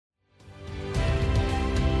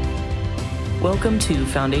Welcome to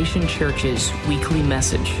Foundation Church's weekly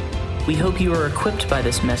message. We hope you are equipped by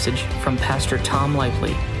this message from Pastor Tom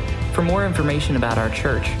Lively. For more information about our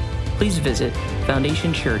church, please visit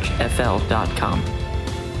foundationchurchfl.com.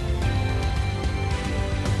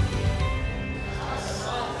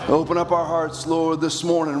 Open up our hearts, Lord, this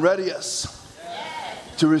morning. Ready us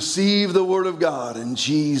to receive the word of God in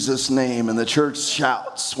Jesus' name. And the church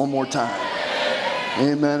shouts one more time.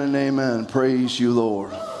 Amen and amen. Praise you,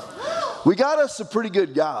 Lord. We got us a pretty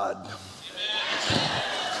good God.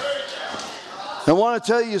 I want to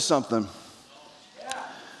tell you something.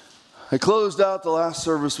 I closed out the last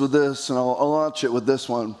service with this, and I'll launch it with this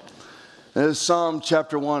one. It is Psalm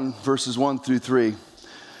chapter 1, verses 1 through 3.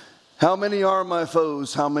 How many are my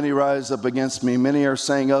foes? How many rise up against me? Many are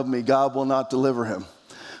saying of me, God will not deliver him.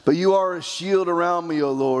 But you are a shield around me,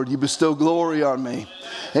 O Lord. You bestow glory on me,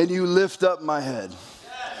 and you lift up my head.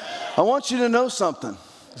 I want you to know something.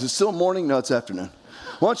 Is it still morning? No, it's afternoon.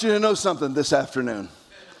 I want you to know something this afternoon.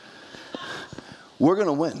 We're going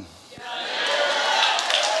to win.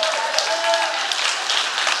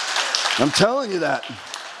 I'm telling you that.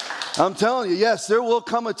 I'm telling you, yes, there will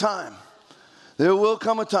come a time. There will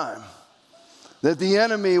come a time that the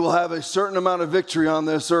enemy will have a certain amount of victory on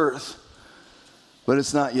this earth. But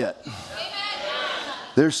it's not yet.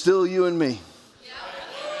 There's still you and me.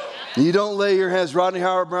 You don't lay your hands. Rodney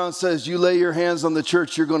Howard-Browne says, you lay your hands on the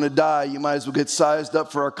church, you're going to die. You might as well get sized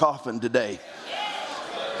up for our coffin today.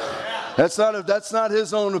 That's not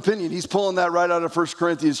his own opinion. He's pulling that right out of 1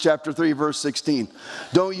 Corinthians chapter 3, verse 16.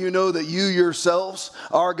 Don't you know that you yourselves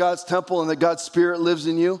are God's temple and that God's Spirit lives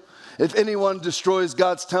in you? If anyone destroys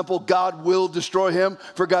God's temple, God will destroy him,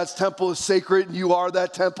 for God's temple is sacred and you are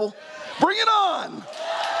that temple. Bring it on.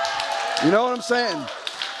 You know what I'm saying?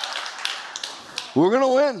 We're going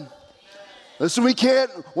to win. Listen,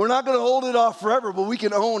 we're not going to hold it off forever, but we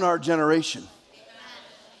can own our generation.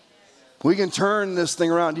 We can turn this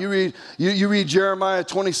thing around. You read Jeremiah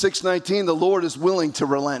 26:19, the Lord is willing to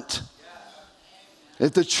relent.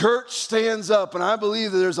 If the church stands up, and I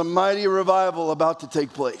believe that there's a mighty revival about to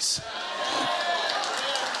take place.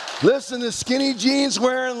 Listen, the skinny jeans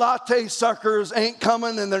wearing latte suckers ain't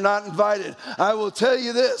coming and they're not invited. I will tell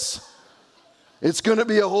you this. It's going to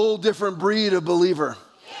be a whole different breed of believer.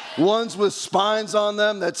 Ones with spines on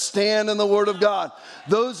them that stand in the Word of God.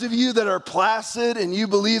 Those of you that are placid and you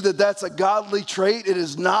believe that that's a godly trait, it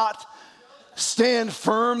is not. Stand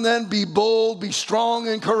firm then, be bold, be strong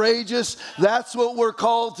and courageous. That's what we're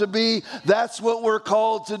called to be. That's what we're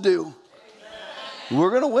called to do. We're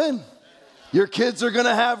going to win. Your kids are going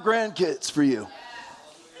to have grandkids for you.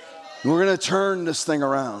 We're going to turn this thing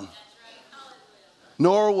around.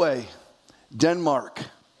 Norway, Denmark,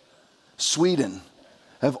 Sweden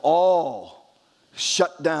have all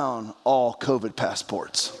shut down all COVID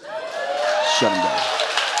passports. Shut them down.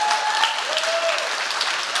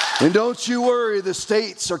 And don't you worry, the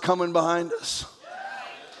states are coming behind us.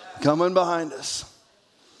 Coming behind us.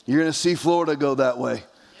 You're going to see Florida go that way.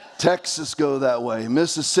 Texas go that way.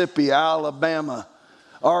 Mississippi, Alabama,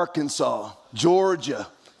 Arkansas, Georgia,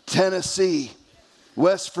 Tennessee,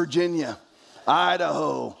 West Virginia,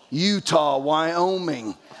 Idaho, Utah,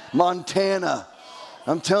 Wyoming, Montana.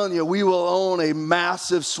 I'm telling you, we will own a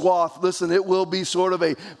massive swath. Listen, it will be sort of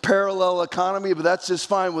a parallel economy, but that's just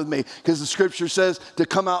fine with me because the scripture says to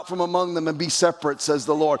come out from among them and be separate, says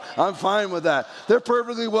the Lord. I'm fine with that. They're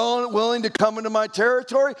perfectly willing to come into my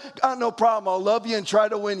territory. Got no problem. I'll love you and try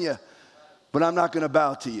to win you, but I'm not going to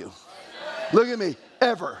bow to you. Look at me,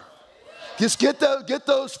 ever. Just get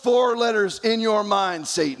those 4 letters in your mind,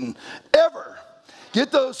 Satan. Ever. Get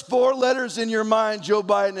those 4 letters in your mind, Joe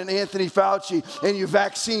Biden and Anthony Fauci, and you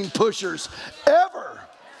vaccine pushers. Ever.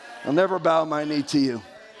 I'll never bow my knee to you.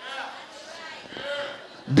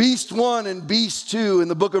 Beast 1 and Beast 2 in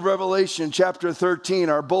the book of Revelation, chapter 13,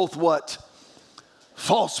 are both what?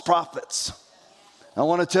 False prophets. I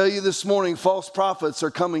want to tell you this morning, false prophets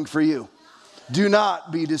are coming for you. Do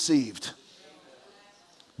not be deceived.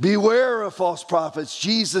 Beware of false prophets.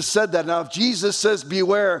 Jesus said that. Now, if Jesus says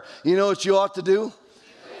beware, you know what you ought to do?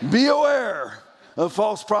 Be aware of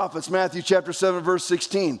false prophets. Matthew chapter 7, verse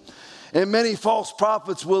 16. And many false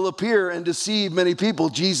prophets will appear and deceive many people.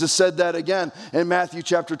 Jesus said that again in Matthew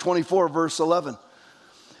chapter 24, verse 11.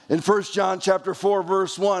 In 1 John chapter 4,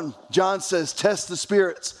 verse 1, John says, test the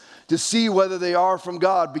spirits to see whether they are from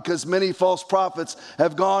God, because many false prophets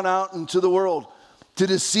have gone out into the world to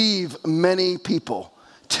deceive many people.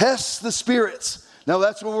 Test the spirits. Now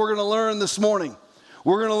that's what we're going to learn this morning.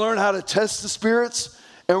 We're going to learn how to test the spirits,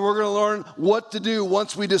 and we're going to learn what to do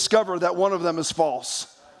once we discover that one of them is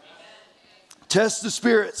false. Test the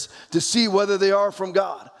spirits to see whether they are from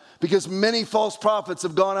God. because many false prophets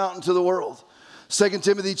have gone out into the world. 2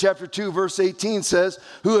 Timothy chapter 2, verse 18 says,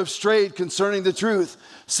 who have strayed concerning the truth,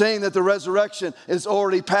 saying that the resurrection is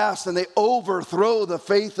already past, and they overthrow the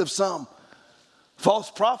faith of some.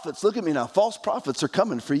 False prophets, look at me now, false prophets are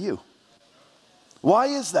coming for you. Why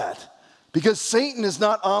is that? Because Satan is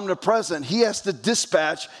not omnipresent. He has to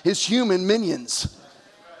dispatch his human minions.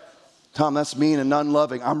 Tom, that's mean and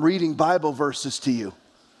unloving. I'm reading Bible verses to you.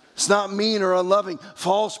 It's not mean or unloving.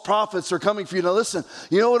 False prophets are coming for you. Now listen,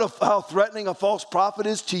 you know how threatening a false prophet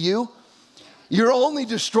is to you? You're only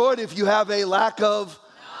destroyed if you have a lack of,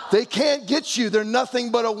 they can't get you. They're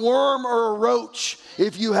nothing but a worm or a roach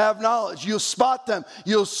if you have knowledge. You'll spot them,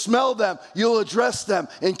 you'll smell them, you'll address them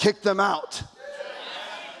and kick them out.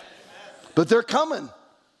 But they're coming.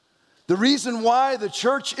 The reason why the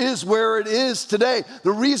church is where it is today,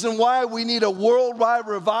 the reason why we need a worldwide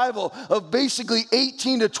revival of basically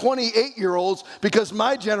 18 to 28-year-olds, because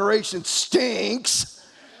my generation stinks,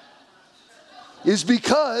 is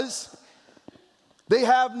because they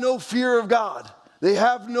have no fear of God. They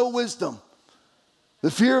have no wisdom.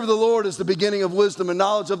 The fear of the Lord is the beginning of wisdom, and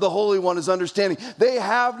knowledge of the Holy One is understanding. They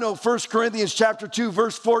have no, 1 Corinthians chapter 2,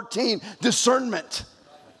 verse 14, discernment.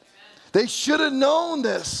 They should have known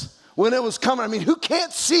this when it was coming. I mean, who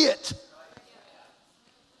can't see it?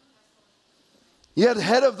 You had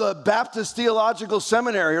head of the Baptist Theological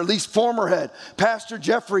Seminary, or at least former head, Pastor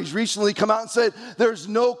Jeffries, recently come out and said, there's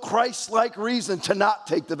no Christ-like reason to not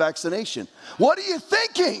take the vaccination. What are you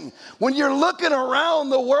thinking when you're looking around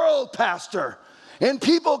the world, Pastor, and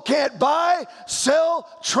people can't buy, sell,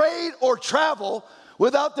 trade, or travel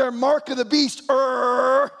without their mark of the beast,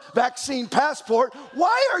 vaccine passport?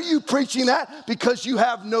 Why are you preaching that? Because you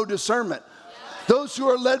have no discernment. Those who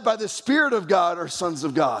are led by the Spirit of God are sons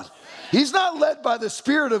of God. He's not led by the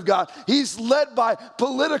Spirit of God. He's led by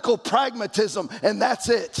political pragmatism, and that's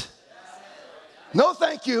it. No,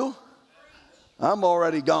 thank you. I'm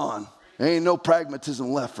already gone. There ain't no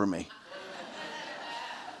pragmatism left for me.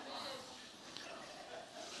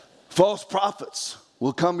 False prophets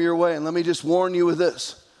will come your way. And let me just warn you with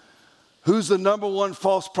this. Who's the number one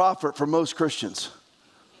false prophet for most Christians?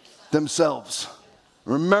 Themselves.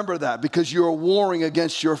 Remember that, because you are warring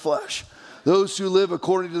against your flesh. Those who live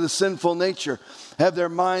according to the sinful nature have their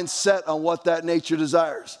minds set on what that nature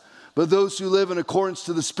desires. But those who live in accordance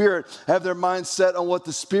to the Spirit have their minds set on what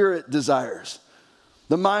the Spirit desires.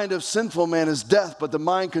 The mind of sinful man is death, but the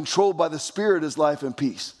mind controlled by the Spirit is life and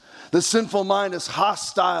peace. The sinful mind is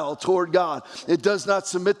hostile toward God. It does not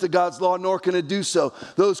submit to God's law, nor can it do so.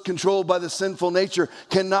 Those controlled by the sinful nature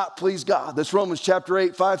cannot please God. That's Romans chapter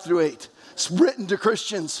 8, 5 through 8. It's written to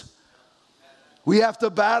Christians. We have to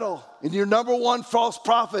battle. And your number one false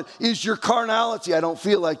prophet is your carnality. I don't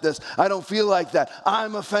feel like this. I don't feel like that.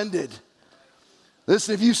 I'm offended.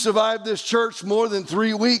 Listen, if you survived this church more than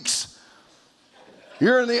 3 weeks,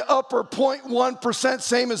 you're in the upper 0.1%,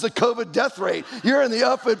 same as the COVID death rate. You're in the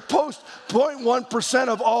upper 0.1%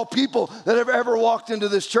 of all people that have ever walked into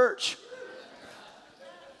this church.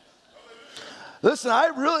 Listen,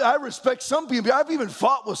 I respect some people. I've even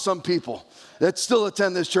fought with some people that still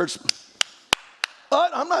attend this church.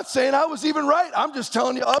 But I'm not saying I was even right. I'm just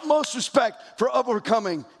telling you utmost respect for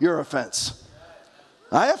overcoming your offense.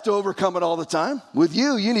 I have to overcome it all the time. With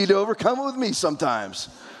you, you need to overcome it with me sometimes.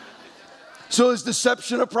 So is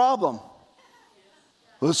deception a problem?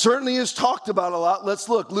 Well, it certainly is talked about a lot. Let's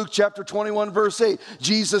look. Luke chapter 21, verse 8.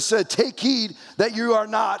 Jesus said, take heed that you are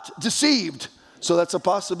not deceived. So that's a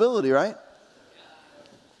possibility, right?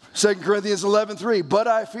 2 Corinthians 11:3. But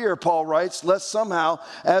I fear, Paul writes, lest somehow,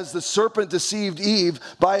 as the serpent deceived Eve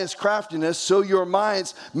by his craftiness, so your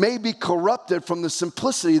minds may be corrupted from the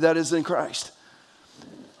simplicity that is in Christ.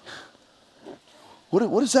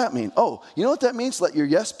 What does that mean? Oh, you know what that means? Let your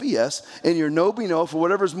yes be yes and your no be no, for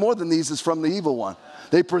whatever's more than these is from the evil one.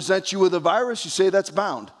 They present you with a virus, you say that's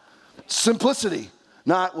bound. Simplicity.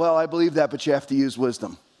 Not, well, I believe that, but you have to use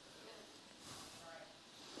wisdom.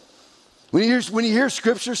 When you hear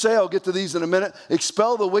Scripture say, I'll get to these in a minute,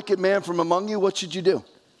 expel the wicked man from among you, what should you do?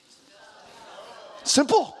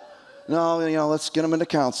 Simple. No, let's get them into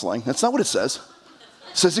counseling. That's not what it says.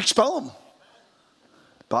 It says expel them.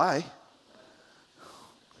 Bye.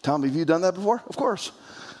 Tom, have you done that before? Of course.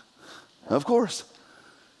 Of course.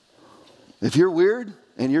 If you're weird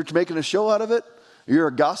and you're making a show out of it, you're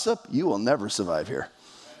a gossip, you will never survive here.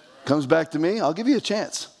 Comes back to me, I'll give you a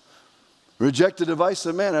chance. Reject the advice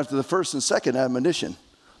of man after the first and second admonition.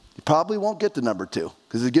 You probably won't get to number 2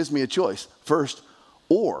 because it gives me a choice, first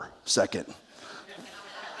or second.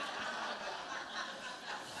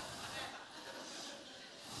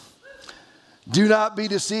 Do not be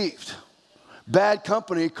deceived. Bad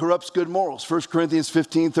company corrupts good morals. 1 Corinthians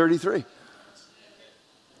 15:33.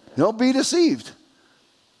 Don't be deceived.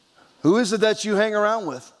 Who is it that you hang around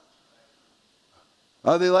with?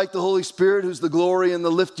 Are they like the Holy Spirit, who's the glory and the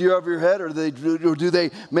lifter of your head, or do they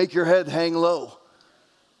make your head hang low?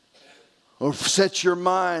 Or set your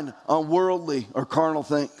mind on worldly or carnal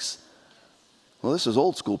things? Well, this is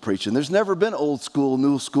old school preaching. There's never been old school,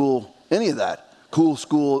 new school, any of that. Cool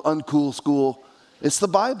school, uncool school. It's the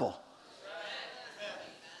Bible.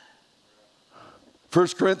 1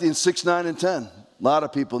 Corinthians 6, 9, and 10. A lot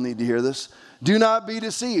of people need to hear this. Do not be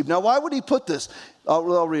deceived. Now, why would he put this?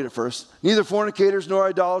 I'll read it first. Neither fornicators, nor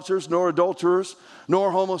idolaters, nor adulterers,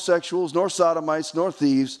 nor homosexuals, nor sodomites, nor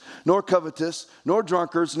thieves, nor covetous, nor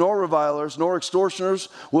drunkards, nor revilers, nor extortioners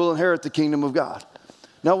will inherit the kingdom of God.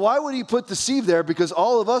 Now, why would he put deceive there? Because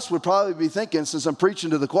all of us would probably be thinking, since I'm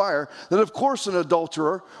preaching to the choir, that of course an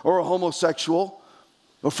adulterer or a homosexual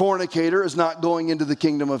or fornicator is not going into the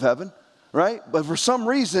kingdom of heaven, right? But for some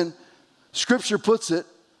reason, Scripture puts it,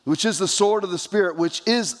 which is the sword of the Spirit, which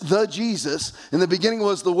is the Jesus. In the beginning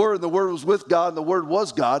was the Word, and the Word was with God, and the Word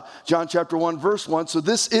was God. John chapter 1, verse 1. So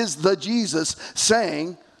this is the Jesus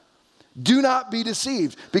saying, do not be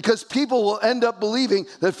deceived, because people will end up believing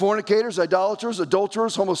that fornicators, idolaters,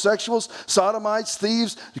 adulterers, homosexuals, sodomites,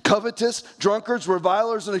 thieves, covetous, drunkards,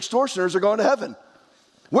 revilers, and extortioners are going to heaven.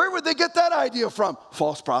 Where would they get that idea from?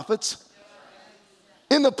 False prophets.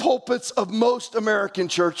 In the pulpits of most American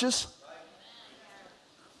churches.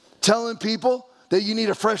 Telling people that you need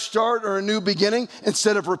a fresh start or a new beginning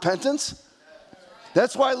instead of repentance.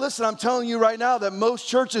 That's why, listen, I'm telling you right now that most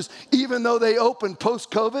churches, even though they open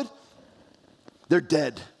post-COVID, they're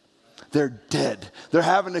dead. They're dead. They're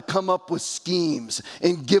having to come up with schemes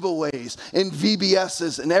and giveaways and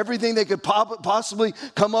VBSs and everything they could possibly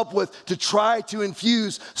come up with to try to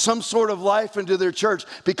infuse some sort of life into their church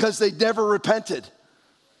because they never repented.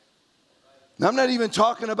 Now, I'm not even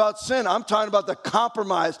talking about sin. I'm talking about the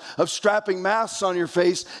compromise of strapping masks on your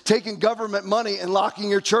face, taking government money, and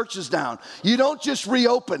locking your churches down. You don't just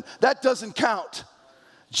reopen. That doesn't count.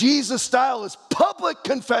 Jesus' style is public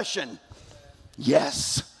confession.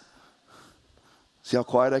 Yes. See how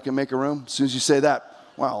quiet I can make a room? As soon as you say that,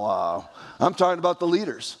 well, I'm talking about the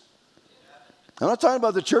leaders. I'm not talking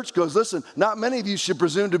about the church goes, listen, not many of you should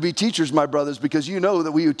presume to be teachers, my brothers, because you know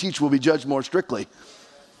that we who teach will be judged more strictly.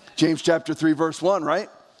 James chapter 3, verse 1, right?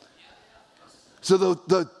 So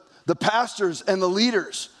the pastors and the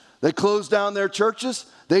leaders that close down their churches,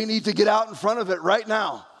 they need to get out in front of it right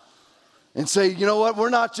now and say, you know what, we're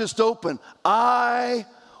not just open. I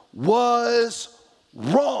was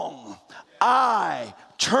wrong. I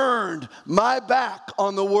turned my back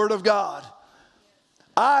on the Word of God.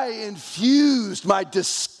 I infused my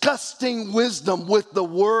disgusting wisdom with the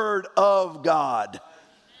Word of God.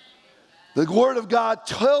 The Word of God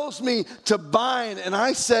tells me to bind, and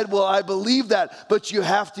I said, well, I believe that, but you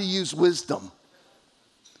have to use wisdom.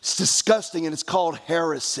 It's disgusting, and it's called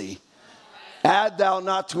heresy. Add thou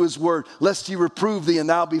not to his word, lest he reprove thee, and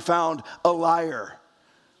thou be found a liar.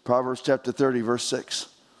 Proverbs chapter 30, verse 6.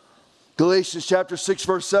 Galatians chapter 6,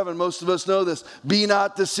 verse 7, most of us know this. Be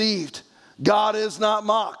not deceived. God is not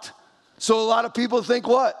mocked. So a lot of people think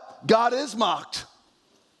what? God is mocked.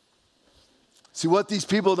 See, what these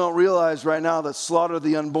people don't realize right now, that slaughter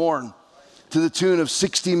the unborn to the tune of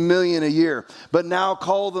 60 million a year, but now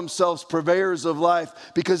call themselves purveyors of life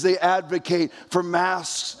because they advocate for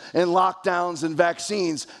masks and lockdowns and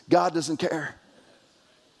vaccines. God doesn't care.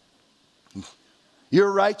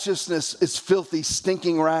 Your righteousness is filthy,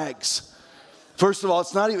 stinking rags. First of all,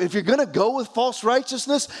 it's not even, if you're going to go with false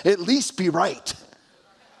righteousness, at least be right.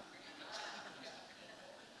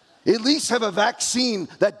 At least have a vaccine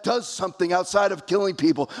that does something outside of killing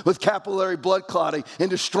people with capillary blood clotting and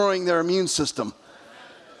destroying their immune system.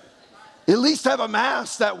 At least have a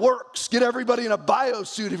mask that works. Get everybody in a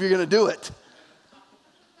biosuit if you're going to do it.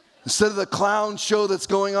 Instead of the clown show that's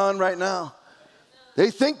going on right now.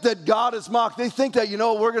 They think that God is mocked. They think that,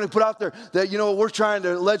 we're going to put out there that, we're trying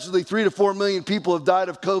to allegedly 3 to 4 million people have died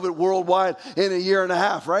of COVID worldwide in a year and a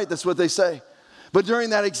half, right? That's what they say. But during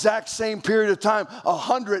that exact same period of time,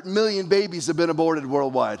 100 million babies have been aborted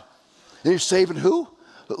worldwide. And you're saving who?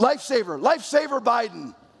 Lifesaver. Lifesaver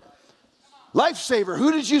Biden. Lifesaver.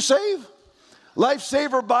 Who did you save?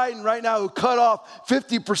 Lifesaver Biden right now, who cut off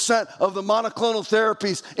 50% of the monoclonal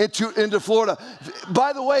therapies into Florida.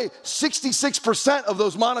 By the way, 66% of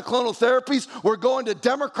those monoclonal therapies were going to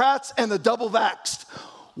Democrats and the double vaxxed.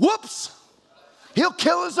 Whoops. He'll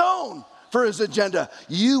kill his own for his agenda.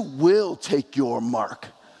 You will take your mark.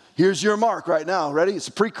 Here's your mark right now. Ready? It's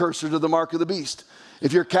a precursor to the mark of the beast.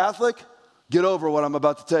 If you're Catholic, Get over what I'm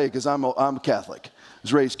about to tell you because I'm Catholic. I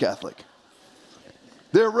was raised Catholic.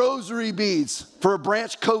 They're rosary beads for a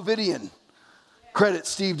branch Covidian. Credit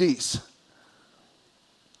Steve Deese.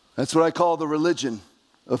 That's what I call the religion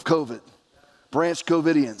of COVID. Branch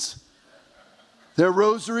Covidians. Their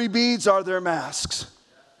rosary beads are their masks.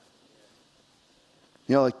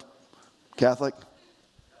 You know, like Catholic.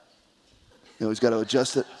 You always got to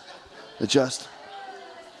adjust it. Adjust.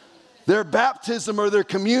 Their baptism or their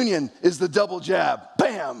communion is the double jab.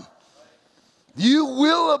 Bam. You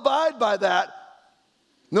will abide by that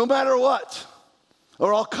no matter what,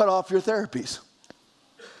 or I'll cut off your therapies.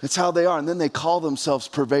 It's how they are. And then they call themselves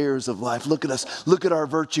purveyors of life. Look at us. Look at our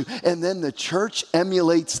virtue. And then the church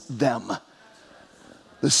emulates them.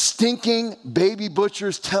 The stinking baby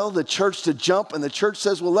butchers tell the church to jump, and the church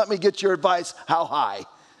says, well, let me get your advice. How high?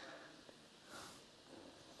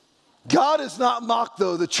 God is not mocked,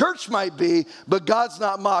 though. The church might be, but God's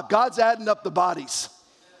not mocked. God's adding up the bodies.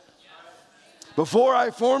 Before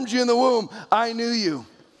I formed you in the womb, I knew you.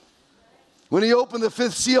 When he opened the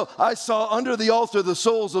fifth seal, I saw under the altar the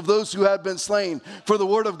souls of those who had been slain for the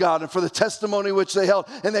word of God and for the testimony which they held.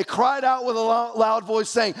 And they cried out with a loud voice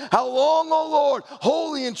saying, how long, O Lord,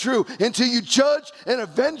 holy and true, until you judge and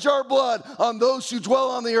avenge our blood on those who dwell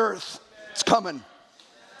on the earth? It's coming.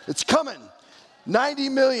 It's coming. 90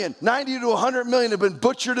 to 100 million have been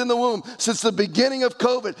butchered in the womb since the beginning of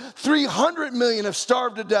COVID. 300 million have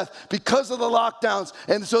starved to death because of the lockdowns.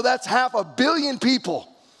 And so that's 500 million people.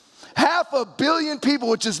 500 million people,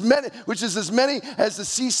 which is as many as the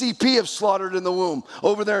CCP have slaughtered in the womb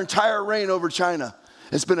over their entire reign over China.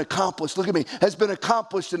 It's been accomplished. Look at me. Has been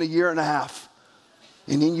accomplished in a year and a half.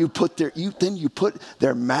 And then you put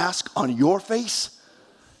their mask on your face.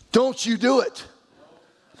 Don't you do it.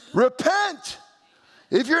 Repent.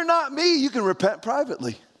 If you're not me, you can repent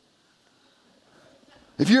privately.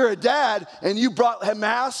 If you're a dad and you brought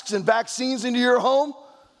masks and vaccines into your home,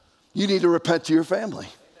 you need to repent to your family.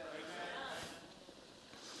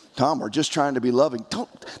 Tom, we're just trying to be loving.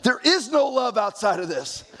 There is no love outside of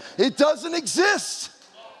this. It doesn't exist.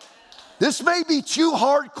 This may be too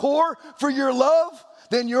hardcore for your love,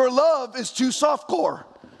 then your love is too softcore.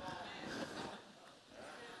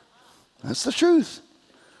 That's the truth.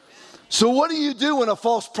 So what do you do when a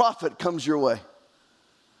false prophet comes your way?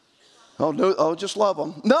 Oh, no, just love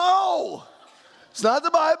them. No! It's not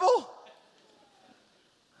the Bible.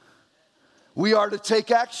 We are to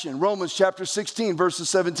take action. Romans chapter 16, verses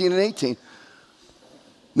 17 and 18.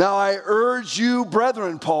 Now I urge you,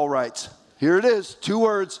 brethren, Paul writes. Here it is, 2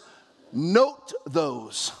 words. Note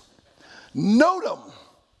those. Note them.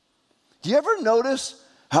 Do you ever notice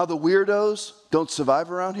how the weirdos don't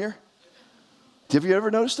survive around here? Have you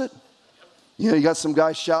ever noticed it? You know, you got some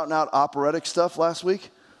guys shouting out operatic stuff last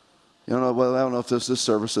week. You don't know, well, I don't know if this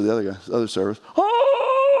service or the other service. Oh!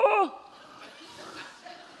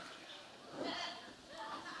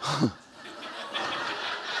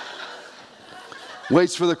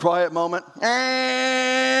 Waits for the quiet moment.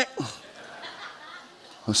 As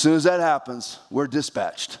soon as that happens, we're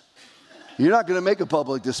dispatched. You're not going to make a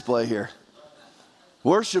public display here.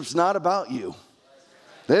 Worship's not about you.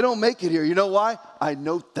 They don't make it here. You know why? I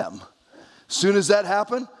note them. As soon as that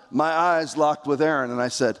happened, my eyes locked with Aaron, and I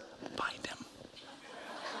said, bind him.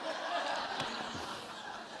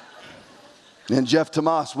 And Jeff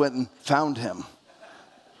Tomas went and found him.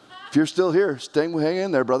 If you're still here, hang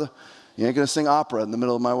in there, brother. You ain't going to sing opera in the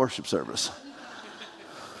middle of my worship service.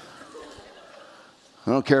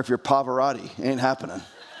 I don't care if you're Pavarotti. Ain't happening.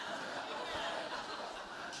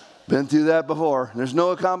 Been through that before. There's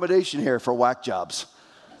no accommodation here for whack jobs.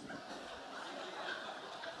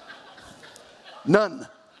 None.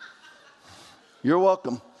 You're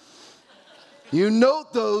welcome. You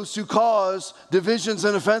note those who cause divisions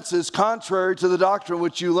and offenses contrary to the doctrine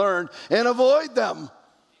which you learned and avoid them.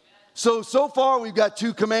 So far we've got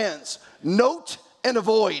 2 commands. Note and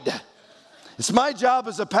avoid. It's my job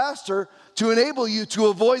as a pastor to enable you to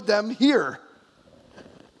avoid them here.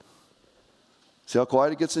 See how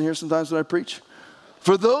quiet it gets in here sometimes when I preach?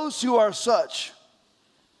 For those who are such,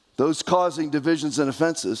 those causing divisions and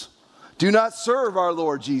offenses, do not serve our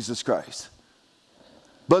Lord Jesus Christ,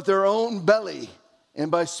 but their own belly,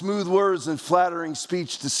 and by smooth words and flattering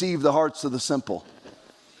speech deceive the hearts of the simple.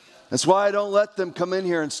 That's why I don't let them come in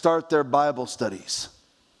here and start their Bible studies.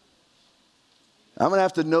 I'm going to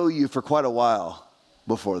have to know you for quite a while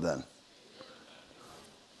before then.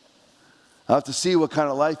 I'll have to see what kind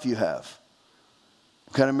of life you have,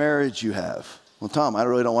 what kind of marriage you have. Well, Tom, I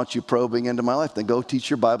really don't want you probing into my life. Then go teach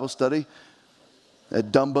your Bible study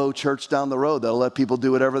at Dumbo Church down the road. They'll let people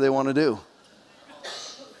do whatever they want to do.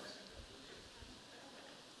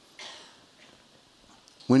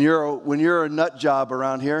 When you're a nut job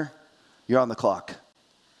around here, you're on the clock.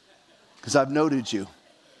 Because I've noted you.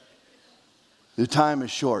 Your time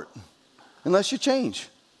is short. Unless you change.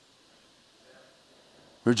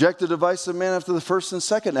 Reject the device of man after the first and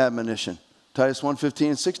second admonition. Titus 1:15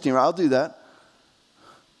 and 16. I'll do that.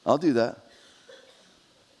 I'll do that.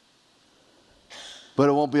 But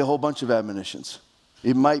it won't be a whole bunch of admonitions.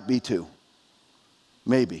 It might be 2.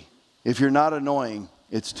 Maybe. If you're not annoying,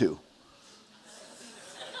 it's 2.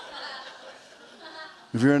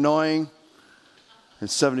 If you're annoying,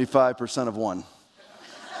 it's 75% of 1.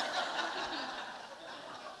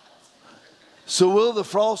 So will the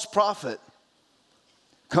false prophet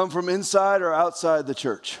come from inside or outside the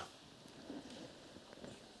church?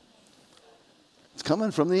 It's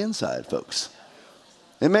coming from the inside, folks.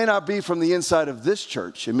 It may not be from the inside of this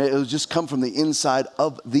church. It'll just come from the inside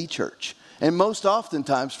of the church. And most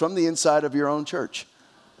oftentimes from the inside of your own church.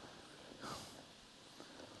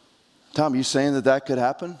 Tom, you saying that could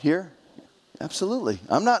happen here? Absolutely.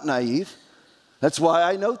 I'm not naive. That's why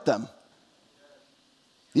I note them.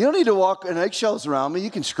 You don't need to walk in eggshells around me.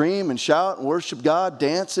 You can scream and shout and worship God,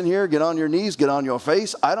 dance in here, get on your knees, get on your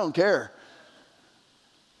face. I don't care.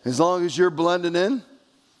 As long as you're blending in and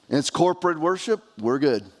it's corporate worship, we're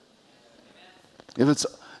good. If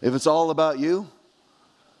it's all about you,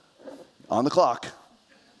 on the clock.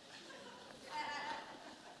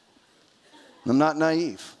 I'm not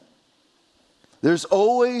naive. There's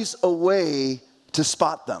always a way to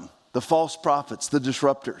spot them, the false prophets, the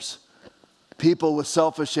disruptors, people with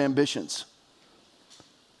selfish ambitions.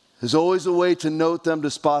 There's always a way to note them, to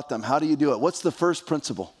spot them. How do you do it? What's the first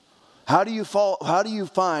principle? How do you spot, how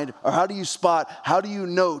do you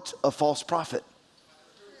note a false prophet?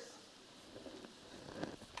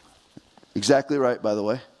 Exactly right, by the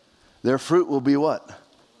way. Their fruit will be what?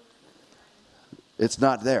 It's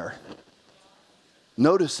not there.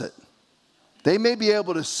 Notice it. They may be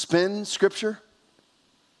able to spin Scripture,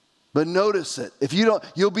 but notice it. If you don't,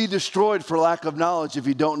 you'll be destroyed for lack of knowledge if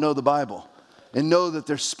you don't know the Bible and know that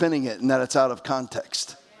they're spinning it and that it's out of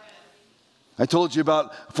context. I told you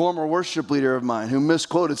about a former worship leader of mine who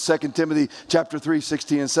misquoted 2 Timothy chapter 3,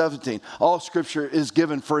 16 and 17. All Scripture is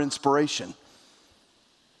given for inspiration.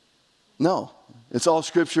 No, it's all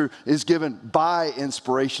Scripture is given by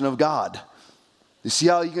inspiration of God. You see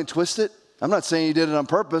how you can twist it? I'm not saying he did it on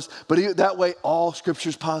purpose, but that way all Scripture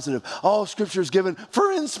is positive. All Scripture is given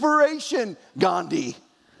for inspiration, Gandhi.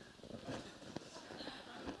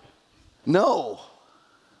 No.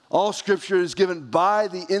 All Scripture is given by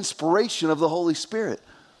the inspiration of the Holy Spirit.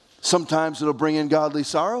 Sometimes it'll bring in godly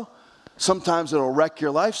sorrow. Sometimes it'll wreck your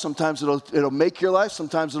life. Sometimes it'll make your life.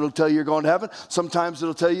 Sometimes it'll tell you you're going to heaven. Sometimes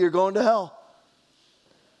it'll tell you you're going to hell.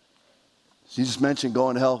 So you just mentioned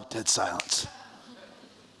going to hell, dead silence.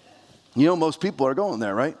 You know most people are going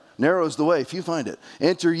there, right? Narrow is the way, if you find it.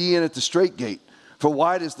 Enter ye in at the strait gate. For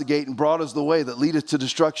wide is the gate and broad is the way that leadeth to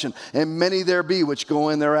destruction. And many there be which go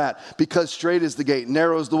in thereat. Because strait is the gate,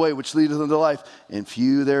 narrow is the way which leadeth unto life. And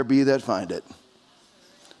few there be that find it.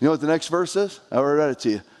 You know what the next verse is? I already read it to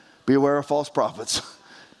you. Beware of false prophets,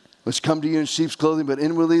 which come to you in sheep's clothing, but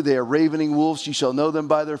inwardly they are ravening wolves. You shall know them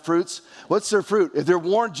by their fruits. What's their fruit? If they're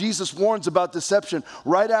warned, Jesus warns about deception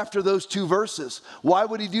right after those 2 verses. Why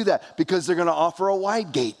would he do that? Because they're going to offer a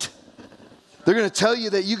wide gate. They're going to tell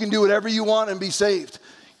you that you can do whatever you want and be saved.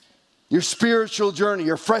 Your spiritual journey,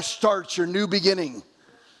 your fresh start, your new beginning.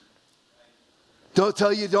 Don't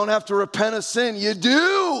tell you don't have to repent of sin. You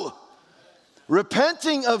do.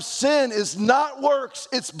 Repenting of sin is not works,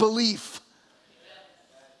 it's belief.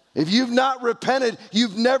 If you've not repented,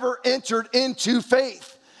 you've never entered into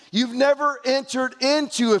faith. You've never entered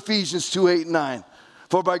into Ephesians 2, 8, and 9.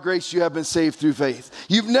 For by grace you have been saved through faith.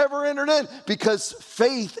 You've never entered in because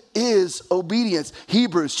faith is obedience.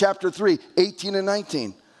 Hebrews chapter 3, 18 and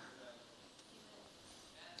 19.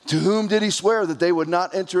 To whom did he swear that they would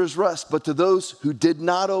not enter his rest, but to those who did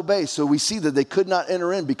not obey? So we see that they could not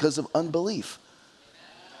enter in because of unbelief.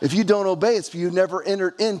 If you don't obey, it's you never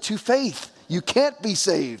entered into faith. You can't be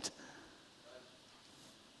saved.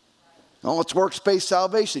 Oh, it's works-based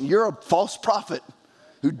salvation. You're a false prophet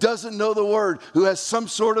who doesn't know the word, who has some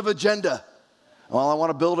sort of agenda. Well, I want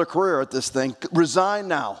to build a career at this thing. Resign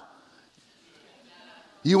now.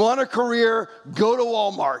 You want a career, go to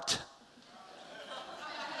Walmart.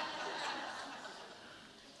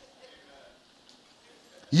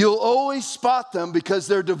 You'll always spot them because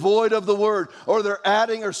they're devoid of the word or they're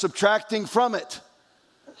adding or subtracting from it.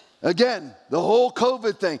 Again, the whole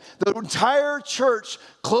COVID thing. The entire church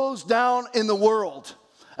closed down in the world.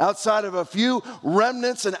 Outside of a few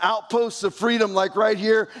remnants and outposts of freedom, like right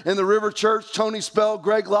here in the River Church, Tony Spell,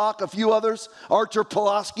 Greg Locke, a few others, Archer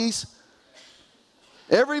Pulaski's.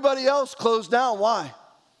 Everybody else closed down. Why?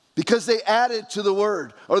 Because they added to the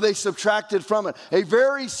word or they subtracted from it. A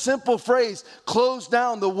very simple phrase, closed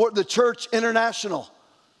down the church international.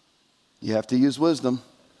 You have to use wisdom.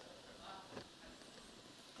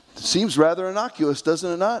 It seems rather innocuous,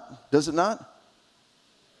 doesn't it not? Does it not?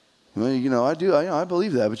 Well, I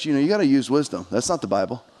believe that, but you got to use wisdom. That's not the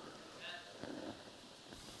Bible.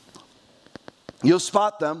 You'll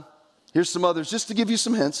spot them. Here's some others, just to give you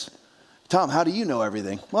some hints. Tom, how do you know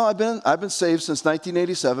everything? Well, I've been saved since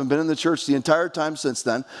 1987, been in the church the entire time since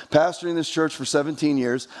then, pastoring this church for 17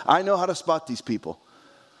 years. I know how to spot these people.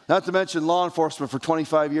 Not to mention law enforcement for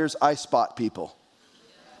 25 years, I spot people.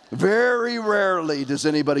 Very rarely does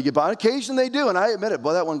anybody get by. On occasion they do, and I admit it.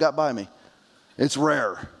 Boy, that one got by me. It's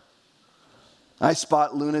rare. I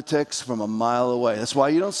spot lunatics from a mile away. That's why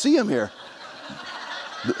you don't see them here.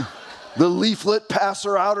 The leaflet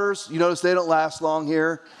passer-outers, you notice they don't last long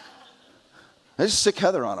here. I just sick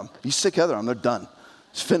Heather on them. You sick Heather on them, they're done.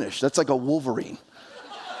 It's finished. That's like a Wolverine.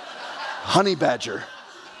 Honey badger.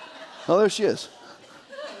 Oh, there she is.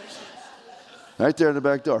 Right there in the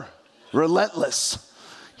back door. Relentless.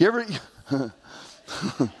 You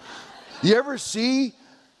ever see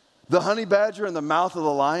the honey badger in the mouth of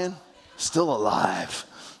the lion? Still alive.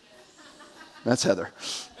 That's Heather.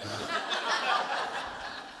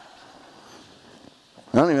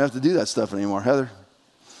 I don't even have to do that stuff anymore. Heather,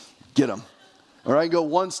 get them. Or I go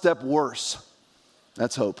one step worse.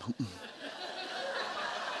 That's Hope.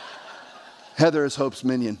 Heather is Hope's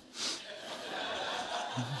minion.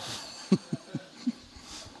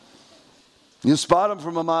 You spot them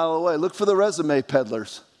from a mile away. Look for the resume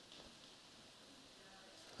peddlers.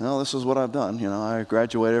 Well, this is what I've done. I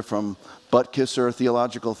graduated from Butt Kisser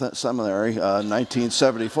Theological Seminary in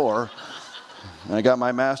 1974. And I got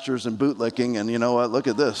my master's in bootlicking, and you know what? Look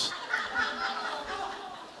at this.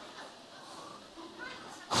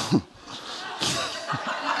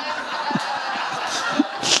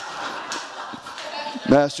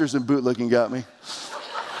 Masters in bootlicking got me.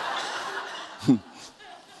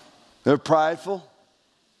 They're prideful.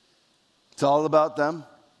 It's all about them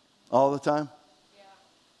all the time. Yeah.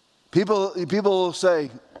 People will say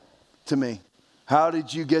to me, how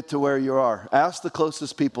did you get to where you are? Ask the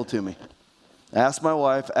closest people to me. Ask my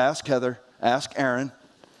wife, ask Heather, ask Aaron,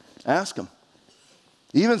 ask them.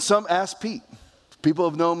 Even some ask Pete. People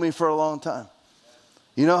have known me for a long time.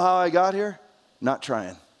 You know how I got here? Not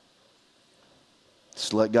trying.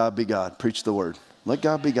 Just let God be God. Preach the word. Let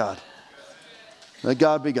God be God. Let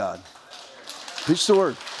God be God. Preach the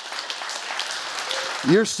word.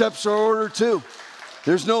 Your steps are ordered too.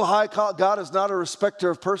 There's no high call. God is not a respecter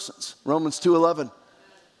of persons. Romans 2:11.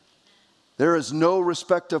 There is no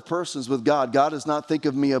respect of persons with God. God does not think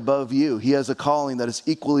of me above you. He has a calling that is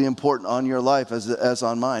equally important on your life as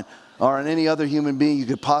on mine, or on any other human being you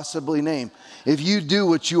could possibly name. If you do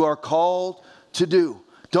what you are called to do,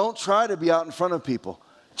 don't try to be out in front of people.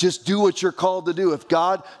 Just do what you're called to do. If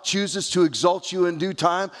God chooses to exalt you in due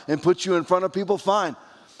time and put you in front of people, fine.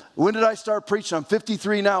 When did I start preaching? I'm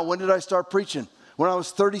 53 now. When did I start preaching? When I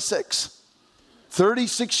was 36.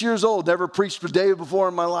 36 years old, never preached a day before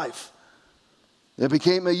in my life. I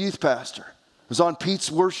became a youth pastor. I was on Pete's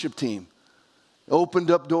worship team. It opened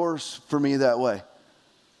up doors for me that way.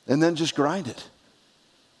 And then just grinded.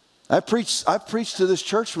 I've preached to this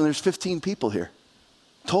church when there's 15 people here.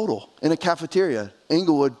 Total, in a cafeteria,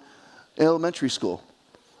 Englewood Elementary School,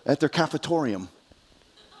 at their cafetorium.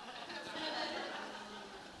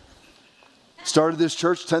 Started this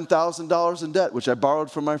church $10,000 in debt, which I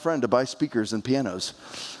borrowed from my friend to buy speakers and pianos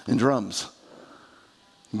and drums.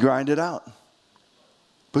 Grind it out.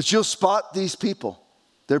 But you'll spot these people.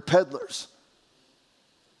 They're peddlers.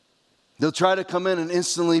 They'll try to come in and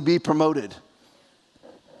instantly be promoted.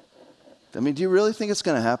 I mean, do you really think it's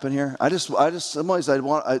going to happen here?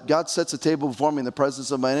 God sets a table before me in the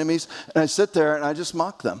presence of my enemies, and I sit there and I just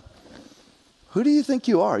mock them. Who do you think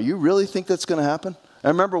you are? You really think that's going to happen? I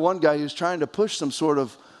remember one guy who was trying to push some sort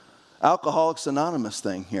of Alcoholics Anonymous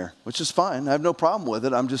thing here, which is fine. I have no problem with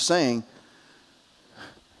it. I'm just saying,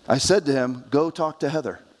 I said to him, go talk to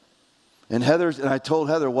Heather. And I told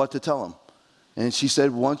Heather what to tell him. And she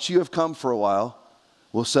said, once you have come for a while,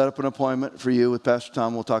 we'll set up an appointment for you with Pastor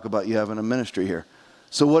Tom. We'll talk about you having a ministry here.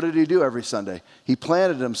 So what did he do every Sunday? He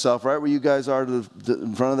planted himself right where you guys are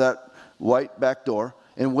in front of that white back door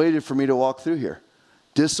and waited for me to walk through here.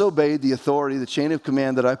 Disobeyed the authority, the chain of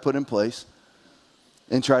command that I put in place,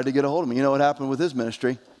 and tried to get a hold of me. You know what happened with his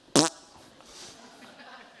ministry?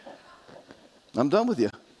 I'm done with you.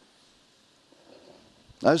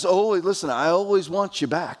 I always want you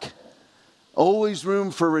back. Always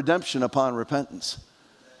room for redemption upon repentance.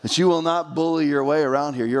 That you will not bully your way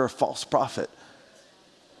around here. You're a false prophet.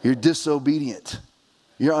 You're disobedient.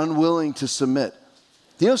 You're unwilling to submit.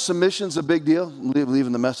 Do you know submission's a big deal? I'm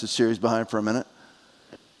leaving the message series behind for a minute.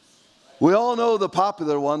 We all know the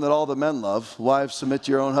popular one that all the men love. Wives, submit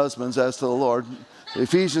to your own husbands as to the Lord.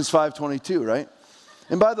 Ephesians 5:22, right?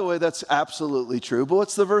 And by the way, that's absolutely true. But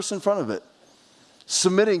what's the verse in front of it?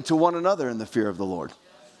 Submitting to one another in the fear of the Lord.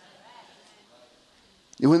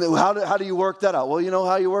 How do you work that out? Well, you know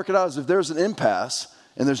how you work it out is if there's an impasse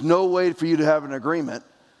and there's no way for you to have an agreement,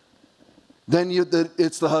 then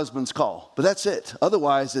it's the husband's call. But that's it.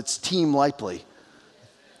 Otherwise, it's Team Lively.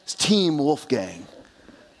 It's Team Wolfgang.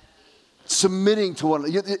 Submitting to one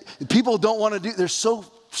another. People don't want to do, they're so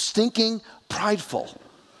stinking prideful.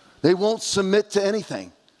 They won't submit to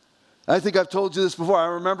anything. I think I've told you this before. I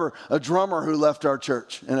remember a drummer who left our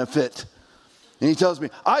church in a fit. And he tells me,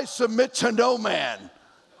 I submit to no man.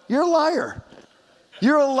 You're a liar.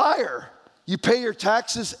 You're a liar. You pay your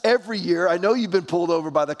taxes every year. I know you've been pulled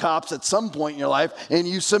over by the cops at some point in your life, and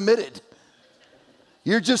you submitted.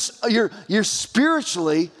 You're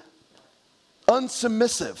spiritually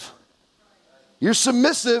unsubmissive. You're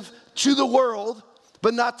submissive to the world,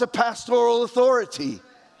 but not to pastoral authority.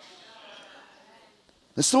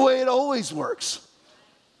 That's the way it always works.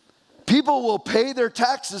 People will pay their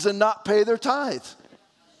taxes and not pay their tithe.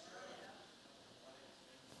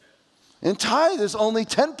 And tithe is only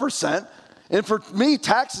 10%. And for me,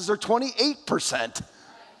 taxes are 28%.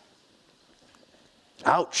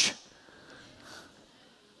 Ouch.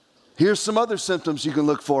 Here's some other symptoms you can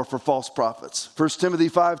look for false prophets. 1 Timothy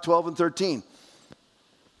 5:12 and 13.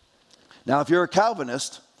 Now, if you're a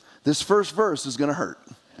Calvinist, this first verse is going to hurt.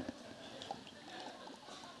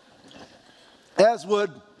 As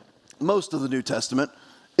would most of the New Testament,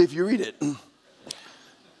 if you read it.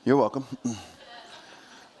 You're welcome.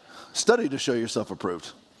 Study to show yourself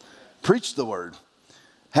approved. Preach the word.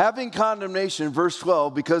 Having condemnation, verse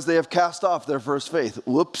 12, because they have cast off their first faith.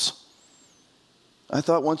 Whoops. I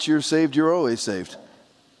thought once you're saved, you're always saved.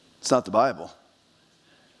 It's not the Bible.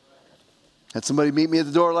 Had somebody meet me at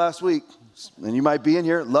the door last week, and you might be in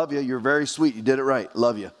here. Love you. You're very sweet. You did it right.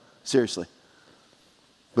 Love you. Seriously.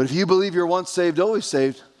 But if you believe you're once saved, always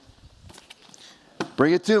saved,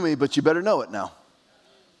 bring it to me, but you better know it now.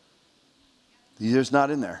 It's not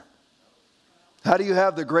in there. How do you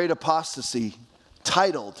have the great apostasy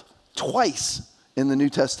titled twice in the New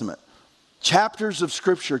Testament? Chapters of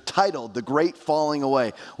Scripture titled the great falling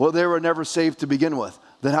away. Well, they were never saved to begin with.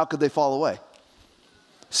 Then how could they fall away?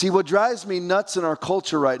 See, what drives me nuts in our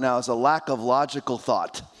culture right now is a lack of logical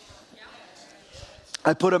thought.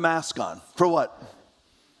 I put a mask on. For what?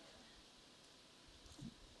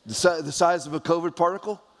 The size of a COVID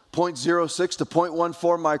particle? 0.06 to 0.14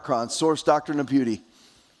 microns. Source Doctrine and Beauty.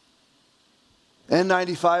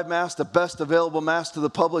 N95 mask, the best available mask to the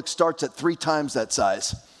public, starts at 3 times that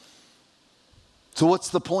size. So what's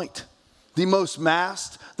the point? The most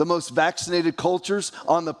masked, the most vaccinated cultures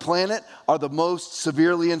on the planet are the most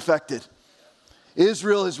severely infected.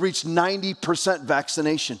 Israel has reached 90%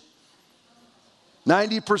 vaccination.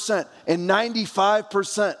 90%. And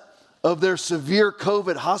 95% of their severe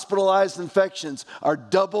COVID hospitalized infections are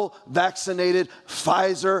double vaccinated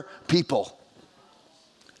Pfizer people.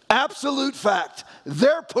 Absolute fact.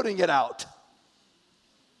 They're putting it out.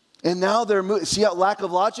 And now they're moving. See how lack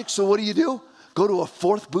of logic? So what do? Go to a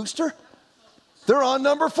 4th booster? They're on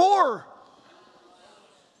number 4.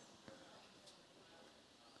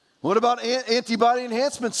 What about antibody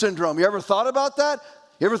enhancement syndrome? You ever thought about that?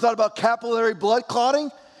 You ever thought about capillary blood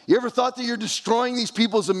clotting? You ever thought that you're destroying these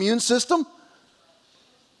people's immune system?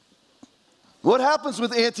 What happens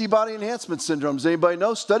with antibody enhancement syndrome? Does anybody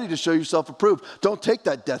know? Study to show yourself approved. Don't take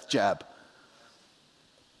that death jab.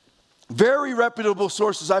 Very reputable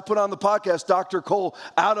sources. I put on the podcast, Dr. Cole,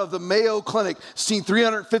 out of the Mayo Clinic, seen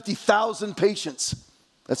 350,000 patients.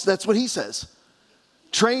 That's what he says.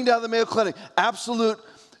 Trained out of the Mayo Clinic. Absolute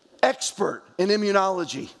expert in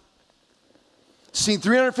immunology. Seen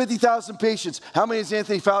 350,000 patients. How many has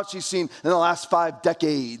Anthony Fauci seen in the last 5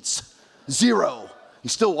 decades? 0. He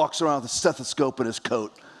still walks around with a stethoscope in his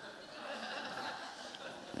coat.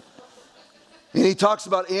 And he talks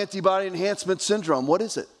about antibody enhancement syndrome. What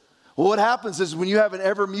is it? Well, what happens is when you have an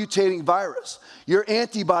ever-mutating virus, your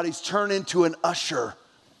antibodies turn into an usher.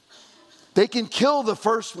 They can kill the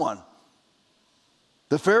first one.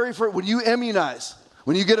 The very first, when you immunize,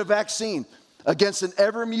 when you get a vaccine against an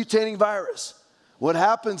ever-mutating virus, what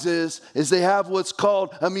happens is they have what's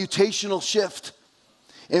called a mutational shift.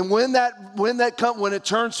 And when it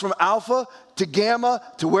turns from alpha to gamma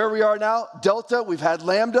to where we are now, delta, we've had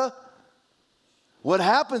lambda. What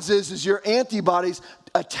happens is your antibodies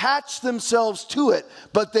attach themselves to it,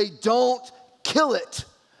 but they don't kill it.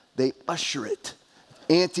 They usher it.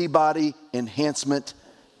 Antibody enhancement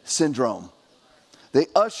syndrome. They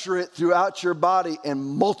usher it throughout your body and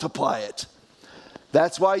multiply it.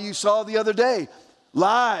 That's why you saw the other day,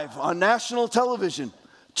 live on national television,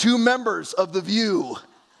 2 members of The View,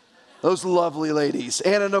 those lovely ladies,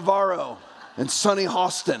 Anna Navarro and Sunny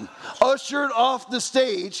Hostin, ushered off the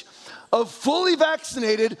stage of fully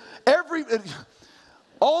vaccinated,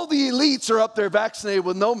 all the elites are up there vaccinated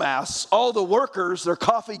with no masks. All the workers, their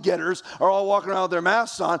coffee getters, are all walking around with their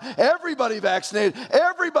masks on. Everybody vaccinated,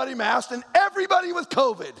 everybody masked, and everybody with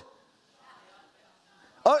COVID.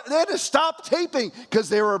 They had to stop taping because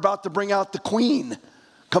they were about to bring out the Queen,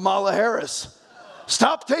 Kamala Harris.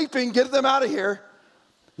 Stop taping, get them out of here.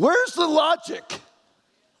 Where's the logic?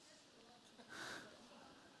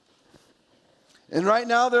 And right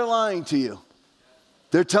now they're lying to you.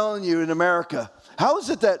 They're telling you in America, how is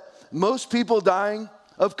it that most people dying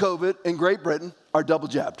of COVID in Great Britain are double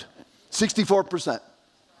jabbed? 64%.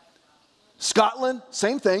 Scotland,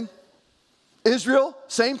 same thing. Israel,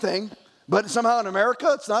 same thing. But somehow in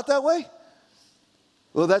America, it's not that way?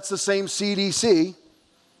 Well, that's the same CDC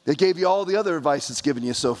that gave you all the other advice it's given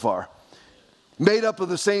you so far. Made up of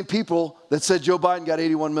the same people that said Joe Biden got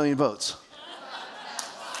 81 million votes.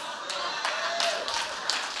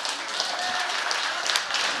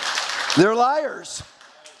 They're liars.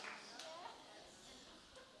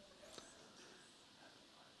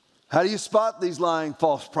 How do you spot these lying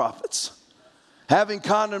false prophets? Having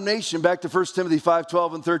condemnation, back to 1 Timothy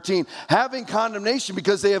 5:12 and 13. Having condemnation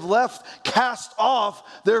because they have cast off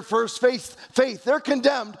their first faith. They're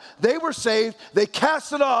condemned. They were saved. They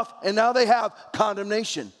cast it off, and now they have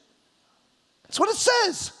condemnation. That's what it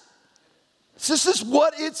says. This is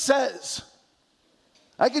what it says.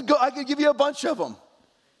 I could give you a bunch of them.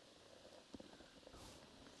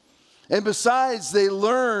 And besides, they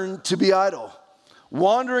learn to be idle.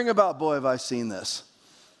 Wandering about, boy, have I seen this.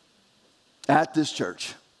 At this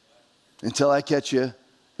church. Until I catch you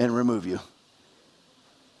and remove you.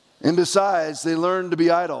 And besides, they learn to be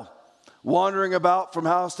idle. Wandering about from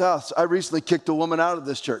house to house. I recently kicked a woman out of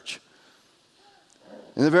this church.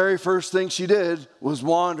 And the very first thing she did was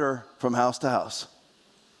wander from house to house.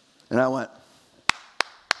 And I went,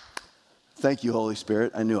 thank you, Holy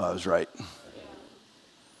Spirit. I knew I was right.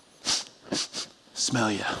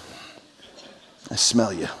 Smell you. I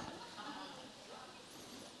smell you.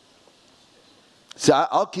 See,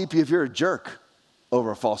 I'll keep you if you're a jerk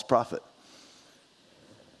over a false prophet.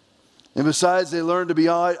 And besides, they learn to be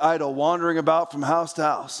idle, wandering about from house to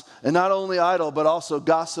house. And not only idle, but also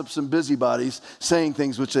gossips and busybodies, saying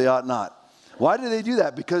things which they ought not. Why do they do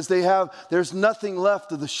that? Because there's nothing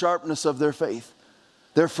left of the sharpness of their faith.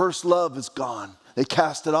 Their first love is gone. They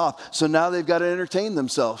cast it off. So now they've got to entertain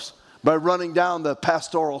themselves by running down the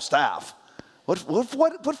pastoral staff.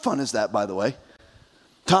 What fun is that, by the way?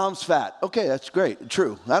 Tom's fat. Okay, that's great.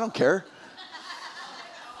 True. I don't care.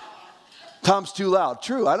 Tom's too loud.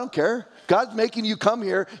 True. I don't care. God's making you come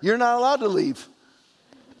here. You're not allowed to leave.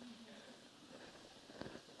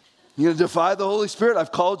 You're going to defy the Holy Spirit?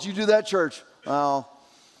 I've called you to that church. Well,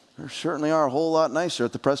 there certainly are a whole lot nicer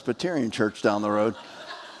at the Presbyterian church down the road.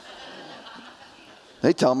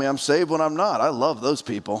 They tell me I'm saved when I'm not. I love those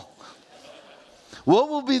people. What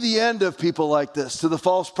will be the end of people like this? To the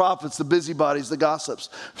false prophets, the busybodies, the gossips.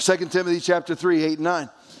 2 Timothy chapter 3, 8 and 9.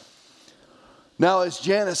 Now as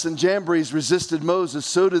Jannes and Jambres resisted Moses,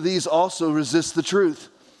 so do these also resist the truth.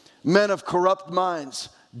 Men of corrupt minds,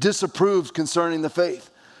 disapproved concerning the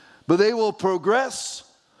faith. But they will progress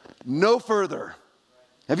no further.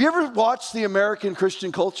 Have you ever watched the American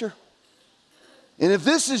Christian culture? And if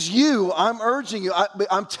this is you, I'm urging you,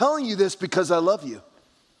 I'm telling you this because I love you.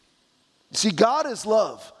 See, God is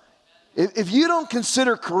love. If you don't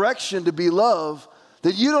consider correction to be love,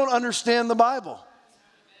 then you don't understand the Bible.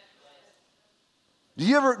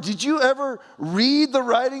 Did you ever read the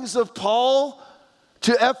writings of Paul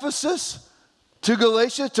to Ephesus, to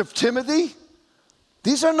Galatia, to Timothy?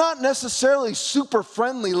 These are not necessarily super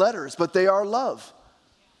friendly letters, but they are love.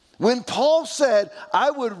 When Paul said,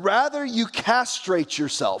 I would rather you castrate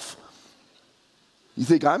yourself. You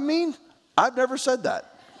think I'm mean? I've never said that.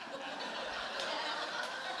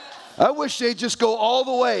 I wish they'd just go all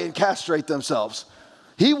the way and castrate themselves.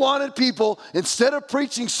 He wanted people, instead of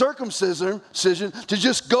preaching circumcision, to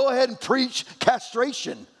just go ahead and preach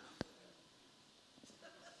castration.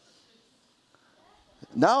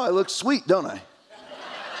 Now I look sweet, don't I?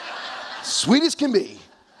 Sweet as can be.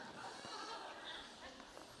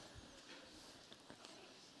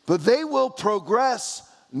 but they will progress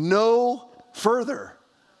no further.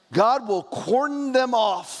 God will cordon them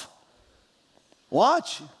off.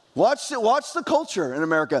 Watch the culture in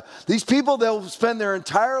America. These people, they'll spend their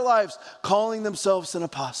entire lives calling themselves an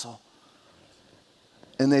apostle.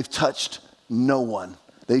 And they've touched no one.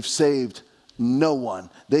 They've saved no one.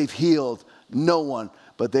 They've healed no one.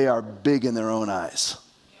 But they are big in their own eyes.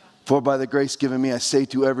 For by the grace given me, I say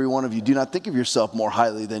to every one of you, do not think of yourself more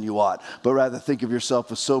highly than you ought, but rather think of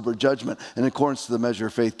yourself with sober judgment in accordance to the measure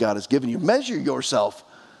of faith God has given you. Measure yourself.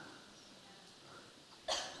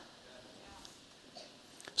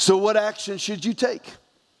 So what action should you take?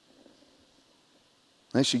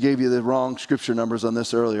 I actually gave you the wrong scripture numbers on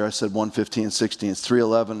this earlier. I said 115 and 16. It's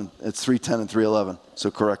 311. It's 310 and 311.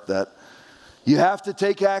 So correct that. You have to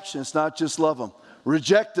take action. It's not just love them.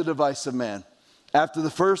 Reject the device of man. After the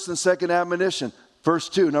first and second admonition, verse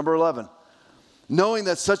 2, number 11. Knowing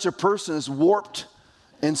that such a person is warped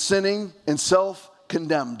and sinning and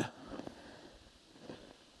self-condemned.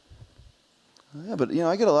 Yeah, but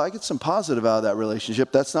I get some positive out of that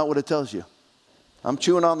relationship. That's not what it tells you. I'm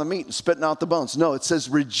chewing on the meat and spitting out the bones. No, it says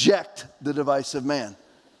reject the device of man.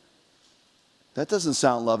 That doesn't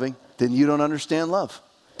sound loving. Then you don't understand love.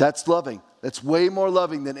 That's loving. That's way more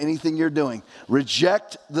loving than anything you're doing.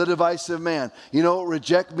 Reject the device of man. You know what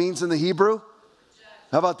reject means in the Hebrew?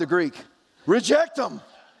 How about the Greek? Reject them.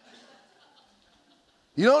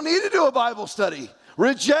 You don't need to do a Bible study.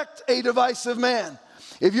 Reject a device of man.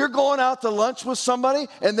 If you're going out to lunch with somebody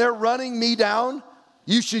and they're running me down,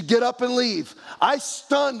 you should get up and leave. I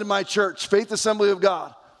stunned my church, Faith Assembly of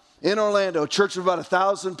God, in Orlando, a church of about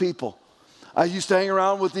 1,000 people. I used to hang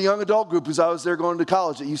around with the young adult group because I was there going to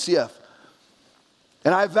college at UCF.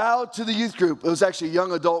 And I vowed to the youth group, it was actually a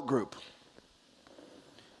young adult group.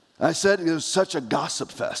 I said it was such a gossip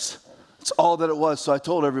fest. It's all that it was. So I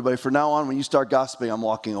told everybody, from now on, when you start gossiping, I'm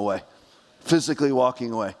walking away. Physically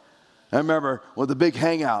walking away. I remember with the big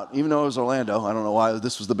hangout, even though it was Orlando, I don't know why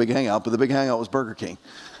this was the big hangout, but the big hangout was Burger King.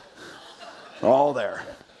 We're all there.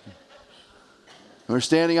 We were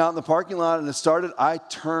standing out in the parking lot and it started. I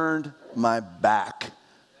turned my back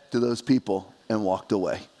to those people and walked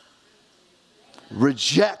away.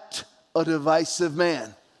 Reject a divisive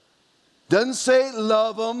man. Doesn't say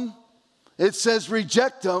love them. It says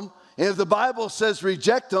reject them. And if the Bible says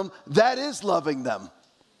reject them, that is loving them.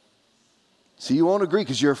 See, you won't agree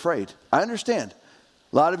because you're afraid. I understand.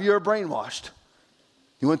 A lot of you are brainwashed.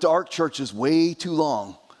 You went to ARC churches way too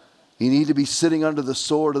long. You need to be sitting under the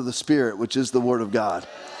sword of the Spirit, which is the Word of God.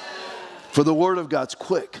 For the Word of God's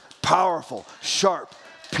quick, powerful, sharp,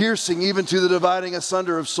 piercing even to the dividing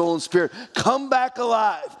asunder of soul and spirit. Come back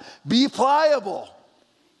alive. Be pliable.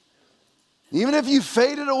 Even if you've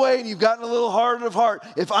faded away and you've gotten a little hard of heart,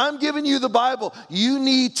 if I'm giving you the Bible, you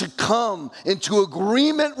need to come into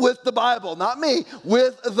agreement with the Bible. Not me,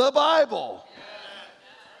 with the Bible.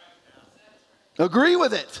 Agree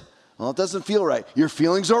with it. Well, it doesn't feel right. Your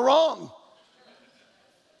feelings are wrong.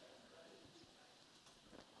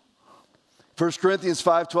 1 Corinthians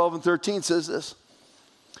 5:12 and 13 says this.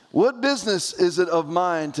 What business is it of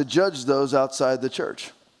mine to judge those outside the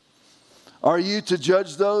church? Are you to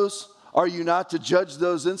judge those? Are you not to judge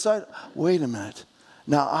those inside? Wait a minute.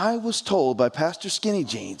 Now, I was told by Pastor Skinny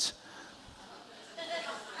Jeans,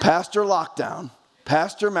 Pastor Lockdown,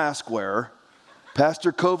 Pastor Mask Wearer,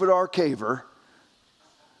 Pastor COVID Arcaver,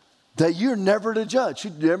 that you're never to judge.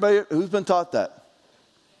 Everybody who's been taught that?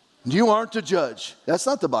 You aren't to judge. That's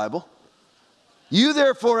not the Bible. You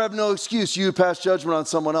therefore have no excuse, you who pass judgment on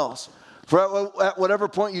someone else. For at whatever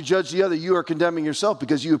point you judge the other, you are condemning yourself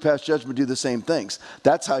because you who pass judgment do the same things.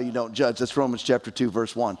 That's how you don't judge. That's Romans chapter 2,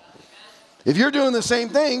 verse 1. If you're doing the same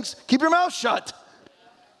things, keep your mouth shut.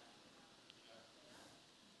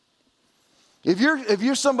 If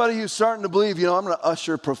you're somebody who's starting to believe, I'm going to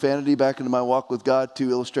usher profanity back into my walk with God to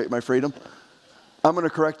illustrate my freedom, I'm going to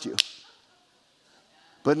correct you.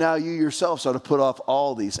 But now you yourselves ought to put off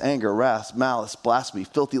all these anger, wrath, malice, blasphemy,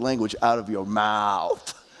 filthy language out of your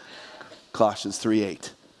mouth. Colossians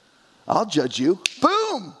 3:8. I'll judge you.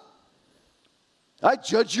 Boom! I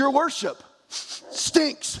judge your worship.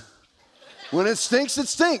 Stinks. When it stinks, it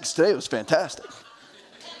stinks. Today was fantastic.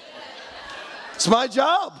 It's my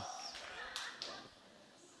job.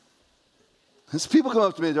 As people come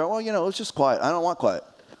up to me, they're like, well, it's just quiet. I don't want quiet.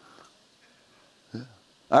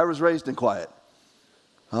 I was raised in quiet.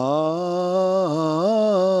 Amen.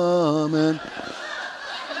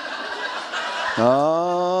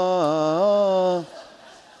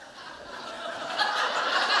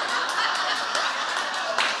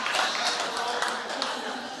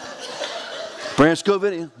 Branch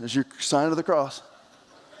Covidian is your sign of the cross.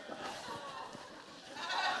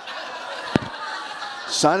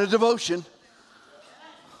 Sign of devotion.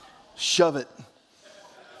 Shove it.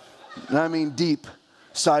 And I mean deep,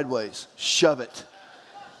 sideways. Shove it.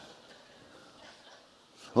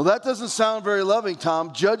 Well, that doesn't sound very loving,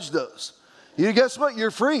 Tom. Judge those. You guess what?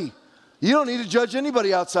 You're free. You don't need to judge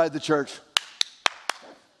anybody outside the church.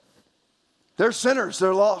 They're sinners.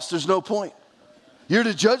 They're lost. There's no point. You're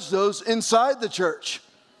to judge those inside the church.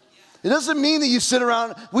 It doesn't mean that you sit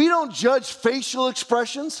around. We don't judge facial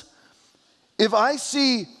expressions. If I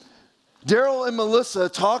see Daryl and Melissa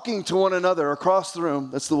talking to one another across the room,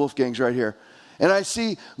 that's the Wolfgangs right here, and I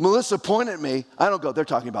see Melissa point at me, I don't go, they're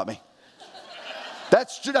talking about me.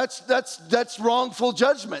 That's wrongful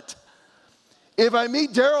judgment. If I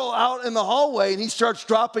meet Daryl out in the hallway and he starts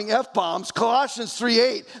dropping F-bombs, Colossians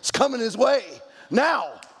 3:8 is coming his way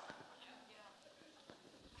now.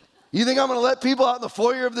 You think I'm going to let people out in the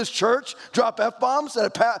foyer of this church drop F-bombs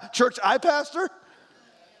at a church I pastor?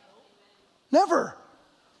 Never.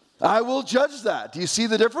 I will judge that. Do you see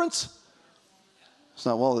the difference? It's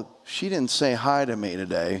not, well, she didn't say hi to me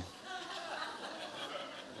today.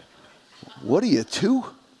 What are you, 2?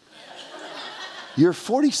 You're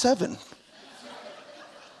 47.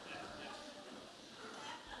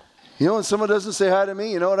 You know, when someone doesn't say hi to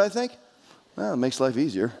me, you know what I think? Well, it makes life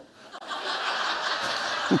easier.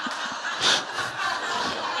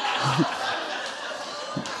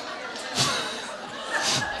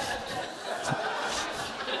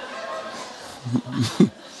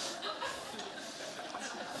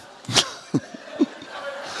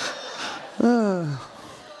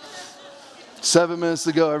 Seven minutes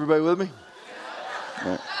to go. Everybody with me?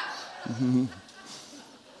 Right. Mm-hmm.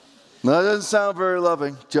 No, that doesn't sound very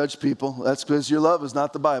loving. Judge people. That's because your love is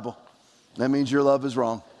not the Bible. That means your love is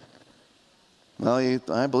wrong. Well,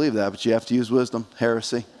 I believe that, but you have to use wisdom.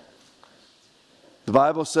 Heresy. The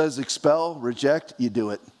Bible says expel, reject, you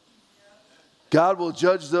do it. God will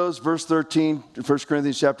judge those, verse 13, 1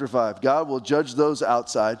 Corinthians chapter 5. God will judge those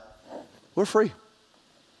outside. We're free.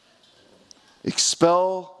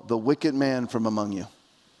 Expel the wicked man from among you.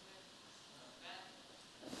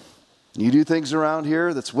 You do things around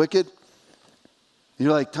here that's wicked.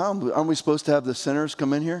 You're like, Tom, aren't we supposed to have the sinners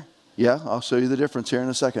come in here? Yeah, I'll show you the difference here in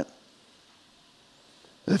a second.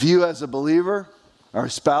 If you as a believer are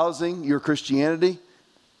espousing your Christianity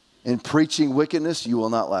and preaching wickedness, you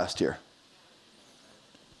will not last here.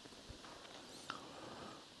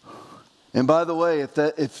 And by the way,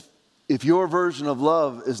 if your version of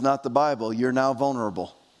love is not the Bible, you're now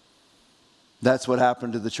vulnerable. That's what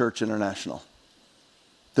happened to the Church International.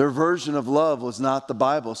 Their version of love was not the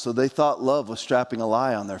Bible, so they thought love was strapping a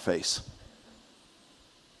lie on their face.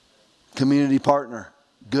 Community partner,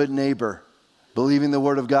 good neighbor, believing the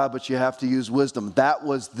Word of God, but you have to use wisdom. That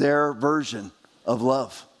was their version of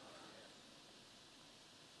love.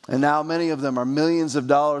 And now many of them are millions of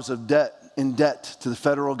dollars in debt to the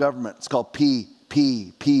federal government. It's called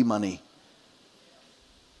PPP money.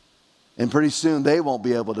 And pretty soon they won't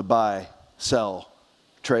be able to buy, sell,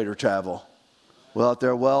 trade, or travel without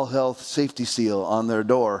their well health safety seal on their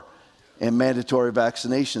door and mandatory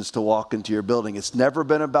vaccinations to walk into your building. It's never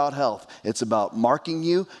been about health. It's about marking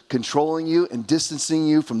you, controlling you, and distancing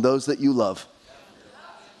you from those that you love.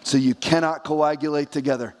 So you cannot coagulate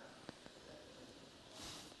together.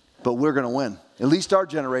 But we're going to win. At least our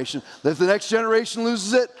generation. If the next generation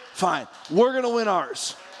loses it, fine. We're going to win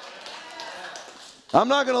ours. I'm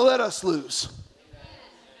not going to let us lose.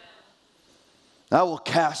 I will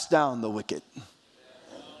cast down the wicked.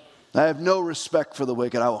 I have no respect for the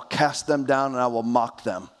wicked. I will cast them down and I will mock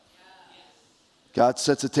them. God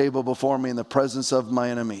sets a table before me in the presence of my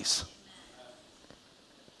enemies.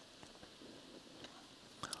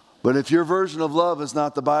 But if your version of love is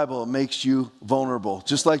not the Bible, it makes you vulnerable.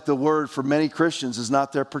 Just like the word for many Christians is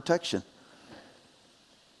not their protection.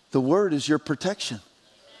 The word is your protection.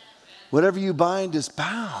 Whatever you bind is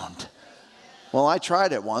bound. Well, I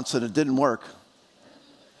tried it once and it didn't work.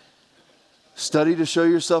 Study to show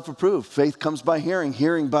yourself approved. Faith comes by hearing,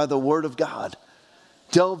 hearing by the word of God.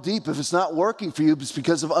 Delve deep. If it's not working for you, it's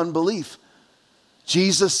because of unbelief.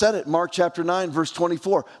 Jesus said it, Mark chapter 9, verse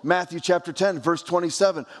 24, Matthew chapter 10, verse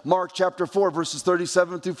 27, Mark chapter 4, verses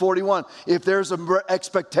 37 through 41. If there's an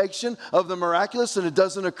expectation of the miraculous and it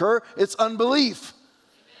doesn't occur, it's unbelief.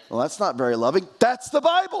 Well, that's not very loving. That's the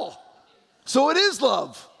Bible. So it is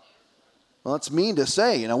love. Well, it's mean to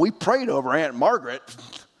say. We prayed over Aunt Margaret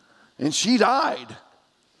and she died.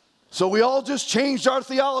 So we all just changed our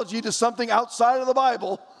theology to something outside of the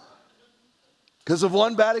Bible. Because of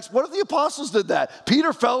one bad experience. What if the apostles did that?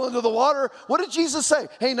 Peter fell into the water. What did Jesus say?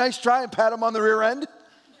 Hey, nice try, and pat him on the rear end.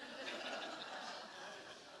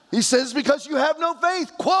 He says, because you have no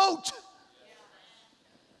faith. Quote.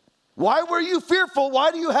 Why were you fearful? Why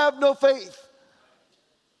do you have no faith?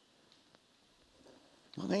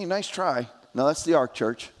 Well, hey, nice try. No, that's the Ark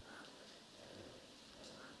Church.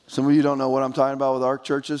 Some of you don't know what I'm talking about with Ark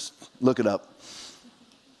churches. Look it up.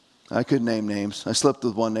 I could name names. I slipped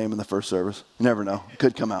with one name in the first service. You never know. It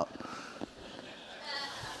could come out.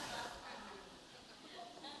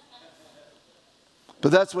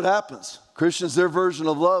 But that's what happens. Christians, their version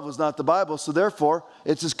of love was not the Bible, so therefore,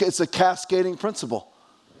 it's a cascading principle.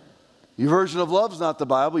 Your version of love is not the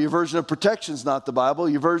Bible. Your version of protection is not the Bible.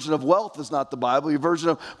 Your version of wealth is not the Bible. Your version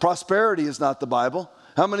of prosperity is not the Bible.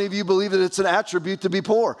 How many of you believe that it's an attribute to be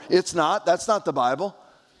poor? It's not. That's not the Bible.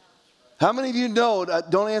 How many of you know,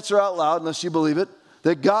 don't answer out loud unless you believe it,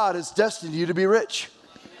 that God has destined you to be rich?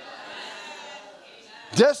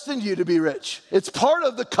 Destined you to be rich. It's part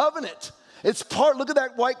of the covenant. It's part, look at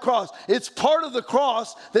that white cross. It's part of the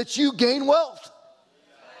cross that you gain wealth.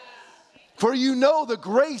 For you know the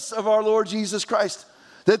grace of our Lord Jesus Christ,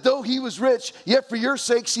 that though he was rich, yet for your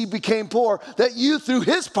sakes he became poor, that you through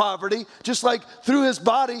his poverty, just like through his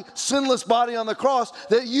body, sinless body on the cross,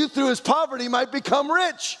 that you through his poverty might become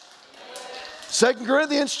rich. 2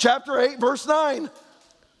 Corinthians chapter 8, verse 9.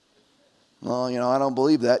 Well, I don't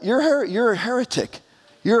believe that. You're a heretic.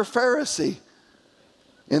 You're a Pharisee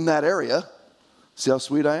in that area. See how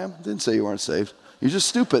sweet I am? Didn't say you weren't saved. You're just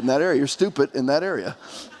stupid in that area. You're stupid in that area.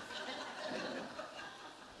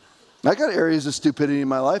 I got areas of stupidity in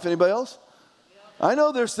my life. Anybody else? I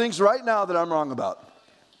know there's things right now that I'm wrong about.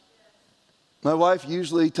 My wife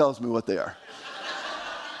usually tells me what they are.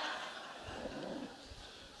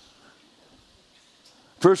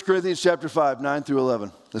 1 Corinthians chapter 5, 9 through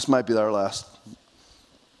 11. This might be our last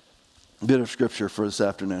bit of scripture for this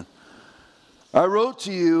afternoon. I wrote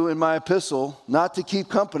to you in my epistle not to keep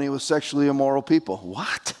company with sexually immoral people.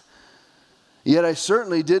 What? Yet I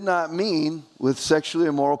certainly did not mean with sexually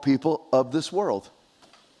immoral people of this world.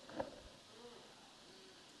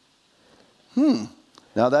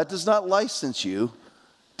 Now that does not license you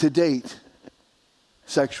to date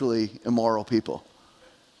sexually immoral people.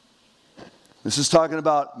 This is talking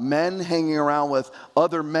about men hanging around with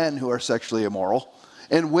other men who are sexually immoral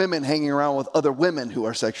and women hanging around with other women who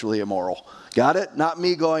are sexually immoral. Got it? Not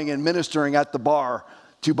me going and ministering at the bar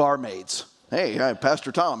to barmaids. Hey,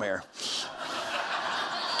 Pastor Tom here.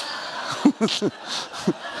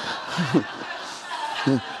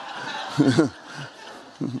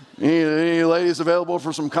 Any ladies available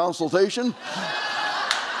for some consultation?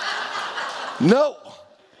 No.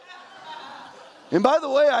 And by the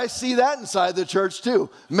way, I see that inside the church too.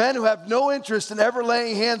 Men who have no interest in ever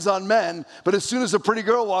laying hands on men, but as soon as a pretty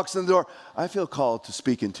girl walks in the door, I feel called to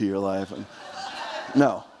speak into your life.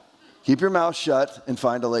 No. Keep your mouth shut and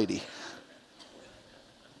find a lady.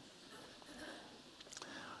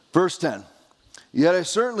 Verse 10. Yet I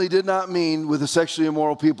certainly did not mean with the sexually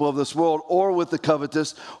immoral people of this world, or with the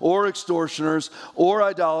covetous, or extortioners, or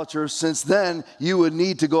idolaters, since then you would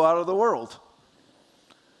need to go out of the world.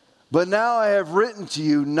 But now I have written to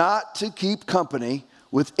you not to keep company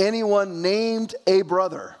with anyone named a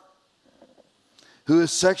brother who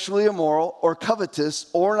is sexually immoral, or covetous,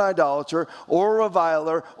 or an idolater, or a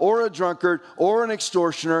reviler, or a drunkard, or an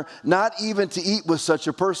extortioner, not even to eat with such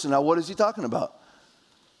a person. Now, what is he talking about?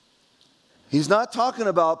 He's not talking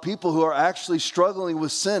about people who are actually struggling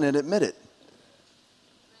with sin and admit it.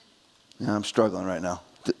 Yeah, I'm struggling right now.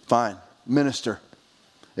 Fine, minister.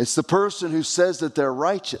 It's the person who says that they're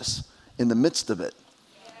righteous in the midst of it.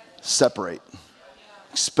 Separate.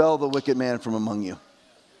 Expel the wicked man from among you.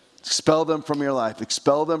 Expel them from your life.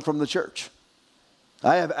 Expel them from the church.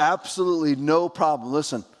 I have absolutely no problem.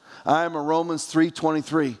 Listen, I am a Romans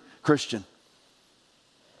 3:23 Christian.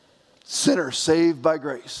 Sinner saved by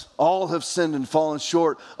grace. All have sinned and fallen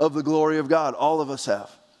short of the glory of God. All of us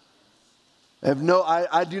have.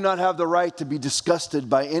 I do not have the right to be disgusted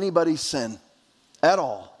by anybody's sin at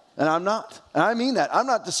all. And I'm not. And I mean that. I'm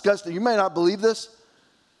not disgusted. You may not believe this.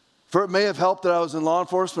 For it may have helped that I was in law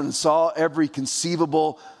enforcement and saw every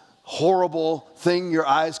conceivable, horrible thing your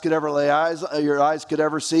eyes could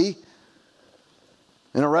ever see.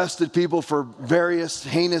 And arrested people for various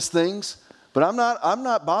heinous things. But I'm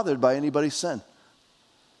not bothered by anybody's sin.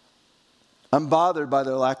 I'm bothered by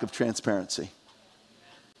their lack of transparency.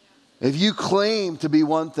 If you claim to be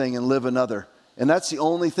one thing and live another, and that's the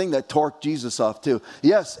only thing that torqued Jesus off too.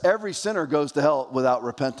 Yes, every sinner goes to hell without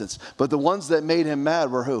repentance. But the ones that made him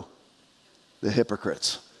mad were who? The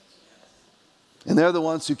hypocrites. And they're the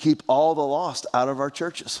ones who keep all the lost out of our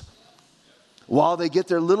churches. While they get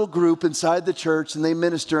their little group inside the church and they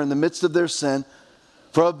minister in the midst of their sin,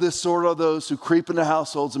 For of this sort are those who creep into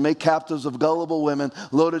households and make captives of gullible women,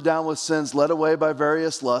 loaded down with sins, led away by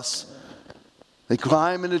various lusts. They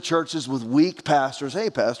climb into churches with weak pastors. Hey,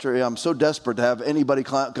 pastor, I'm so desperate to have anybody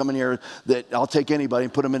come in here that I'll take anybody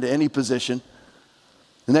and put them into any position.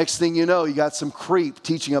 The next thing you know, you got some creep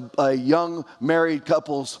teaching a young married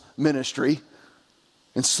couple's ministry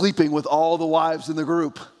and sleeping with all the wives in the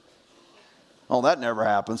group. Oh, that never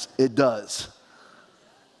happens. It does.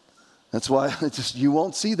 That's why you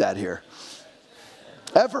won't see that here.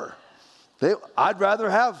 Ever. I'd rather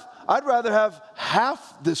have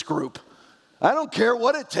half this group. I don't care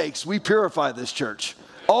what it takes. We purify this church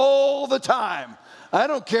all the time. I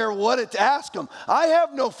don't care what it, ask them. I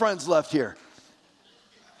have no friends left here.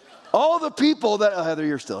 All the people that, Heather,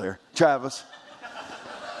 you're still here. Travis.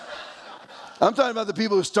 I'm talking about the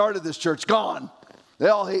people who started this church, gone. They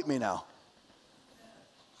all hate me now.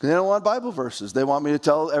 They don't want Bible verses. They want me to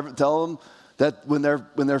tell them that when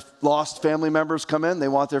their lost family members come in, they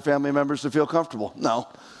want their family members to feel comfortable. No.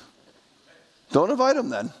 Don't invite them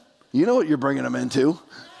then. You know what you're bringing them into.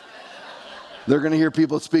 They're going to hear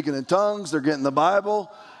people speaking in tongues. They're getting the Bible.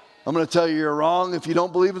 I'm going to tell you you're wrong if you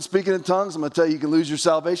don't believe in speaking in tongues. I'm going to tell you you can lose your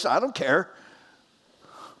salvation. I don't care.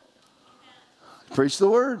 Preach the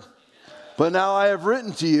word. But now I have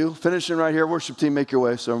written to you, finishing right here, worship team, make your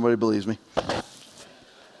way so everybody believes me.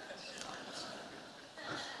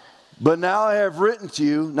 But now I have written to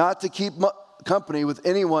you not to keep company with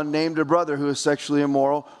anyone named a brother who is sexually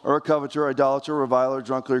immoral or a coveter, idolater, reviler,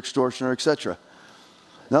 drunkard, extortioner, etc.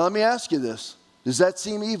 Now let me ask you this. Does that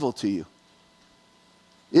seem evil to you?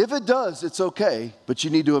 If it does, it's okay, but you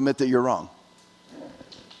need to admit that you're wrong.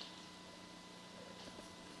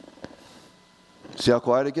 See how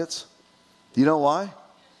quiet it gets? Do you know why?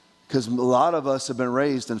 Because a lot of us have been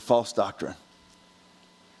raised in false doctrine.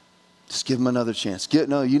 Just give them another chance.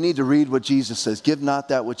 No, you need to read what Jesus says. Give not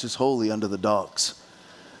that which is holy unto the dogs.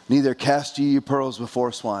 Neither cast ye your pearls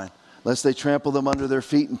before swine, lest they trample them under their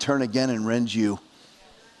feet and turn again and rend you.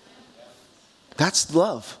 That's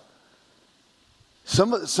love.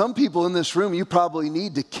 Some people in this room, you probably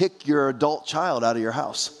need to kick your adult child out of your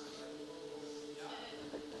house.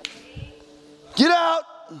 Get out!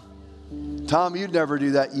 Tom, you'd never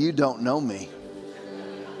do that. You don't know me.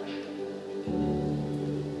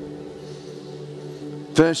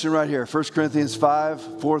 Finishing right here, 1 Corinthians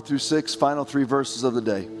 5, 4 through 6, final 3 verses of the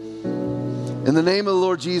day. In the name of the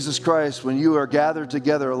Lord Jesus Christ, when you are gathered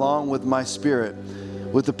together along with my spirit,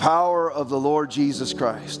 with the power of the Lord Jesus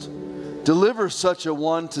Christ, deliver such a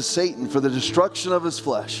one to Satan for the destruction of his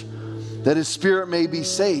flesh, that his spirit may be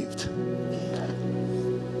saved.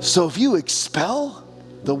 So if you expel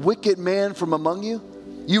the wicked man from among you,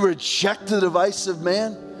 you reject the divisive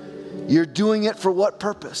man, you're doing it for what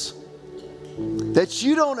purpose? That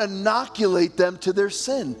you don't inoculate them to their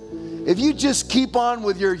sin. If you just keep on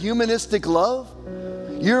with your humanistic love,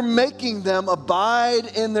 you're making them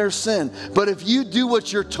abide in their sin. But if you do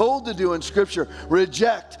what you're told to do in Scripture,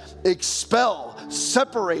 reject, expel,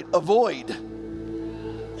 separate, avoid,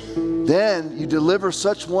 then you deliver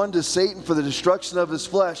such one to Satan for the destruction of his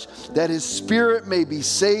flesh, that his spirit may be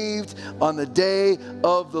saved on the day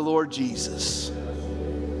of the Lord Jesus.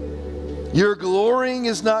 Your glorying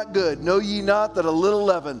is not good. Know ye not that a little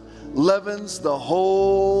leaven leavens the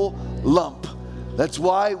whole lump? That's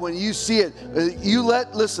why when you see it, if you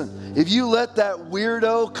let that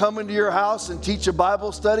weirdo come into your house and teach a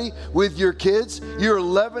Bible study with your kids, you're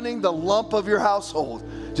leavening the lump of your household.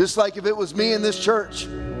 Just like if it was me in this church.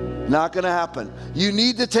 Not going to happen. You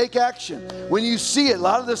need to take action. When you see it, a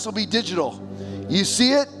lot of this will be digital. You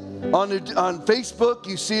see it on Facebook,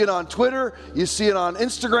 you see it on Twitter, you see it on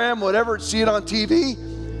Instagram, whatever, see it on TV,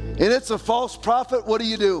 and it's a false prophet. What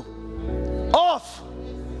do? Off.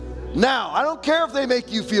 Now, I don't care if they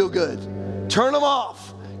make you feel good. Turn them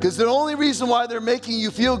off, because the only reason why they're making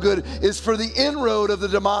you feel good is for the inroad of the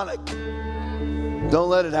demonic. Don't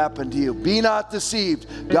let it happen to you. Be not deceived.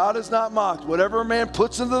 God is not mocked. Whatever a man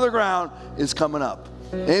puts into the ground is coming up.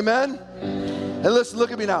 Amen? And listen,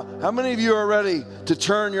 look at me now. How many of you are ready to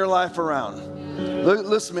turn your life around?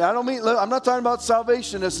 Listen to me. I'm not talking about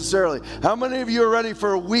salvation necessarily. How many of you are ready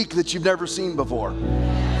for a week that you've never seen before?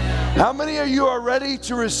 How many of you are ready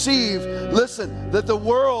to receive, listen, that the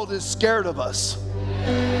world is scared of us?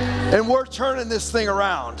 And we're turning this thing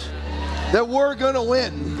around. That we're going to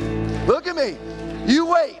win. Look at me. You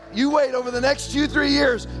wait over the next 2-3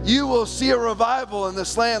 years, you will see a revival in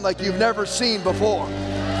this land like you've never seen before.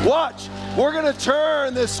 Watch, we're going to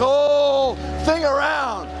turn this whole thing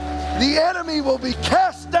around. The enemy will be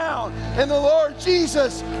cast down and the Lord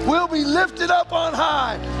Jesus will be lifted up on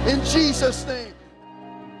high in Jesus' name.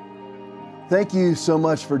 Thank you so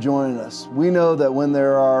much for joining us. We know that when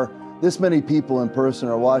there are this many people in person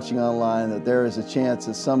or watching online, that there is a chance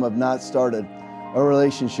that some have not started a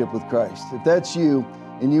relationship with Christ. If that's you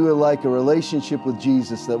and you would like a relationship with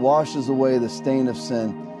Jesus that washes away the stain of sin,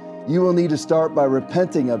 you will need to start by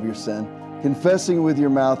repenting of your sin, confessing with your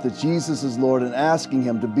mouth that Jesus is Lord, and asking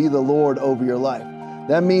Him to be the Lord over your life.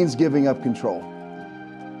 That means giving up control.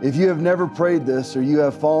 If you have never prayed this, or you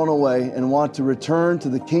have fallen away and want to return to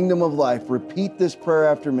the kingdom of life, repeat this prayer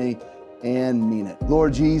after me and mean it.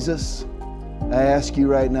 Lord Jesus, I ask you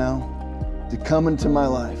right now to come into my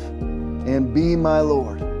life and be my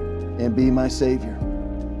Lord and be my Savior.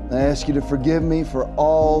 I ask you to forgive me for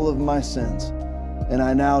all of my sins, and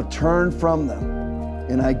I now turn from them,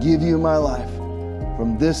 and I give you my life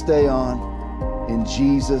from this day on. In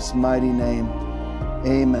Jesus' mighty name,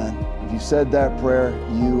 amen. If you said that prayer,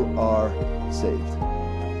 you are saved.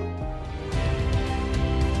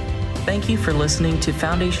 Thank you for listening to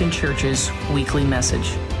Foundation Church's weekly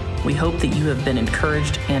message. We hope that you have been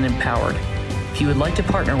encouraged and empowered. If you would like to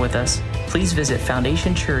partner with us, please visit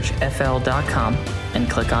foundationchurchfl.com and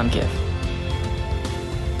click on Give.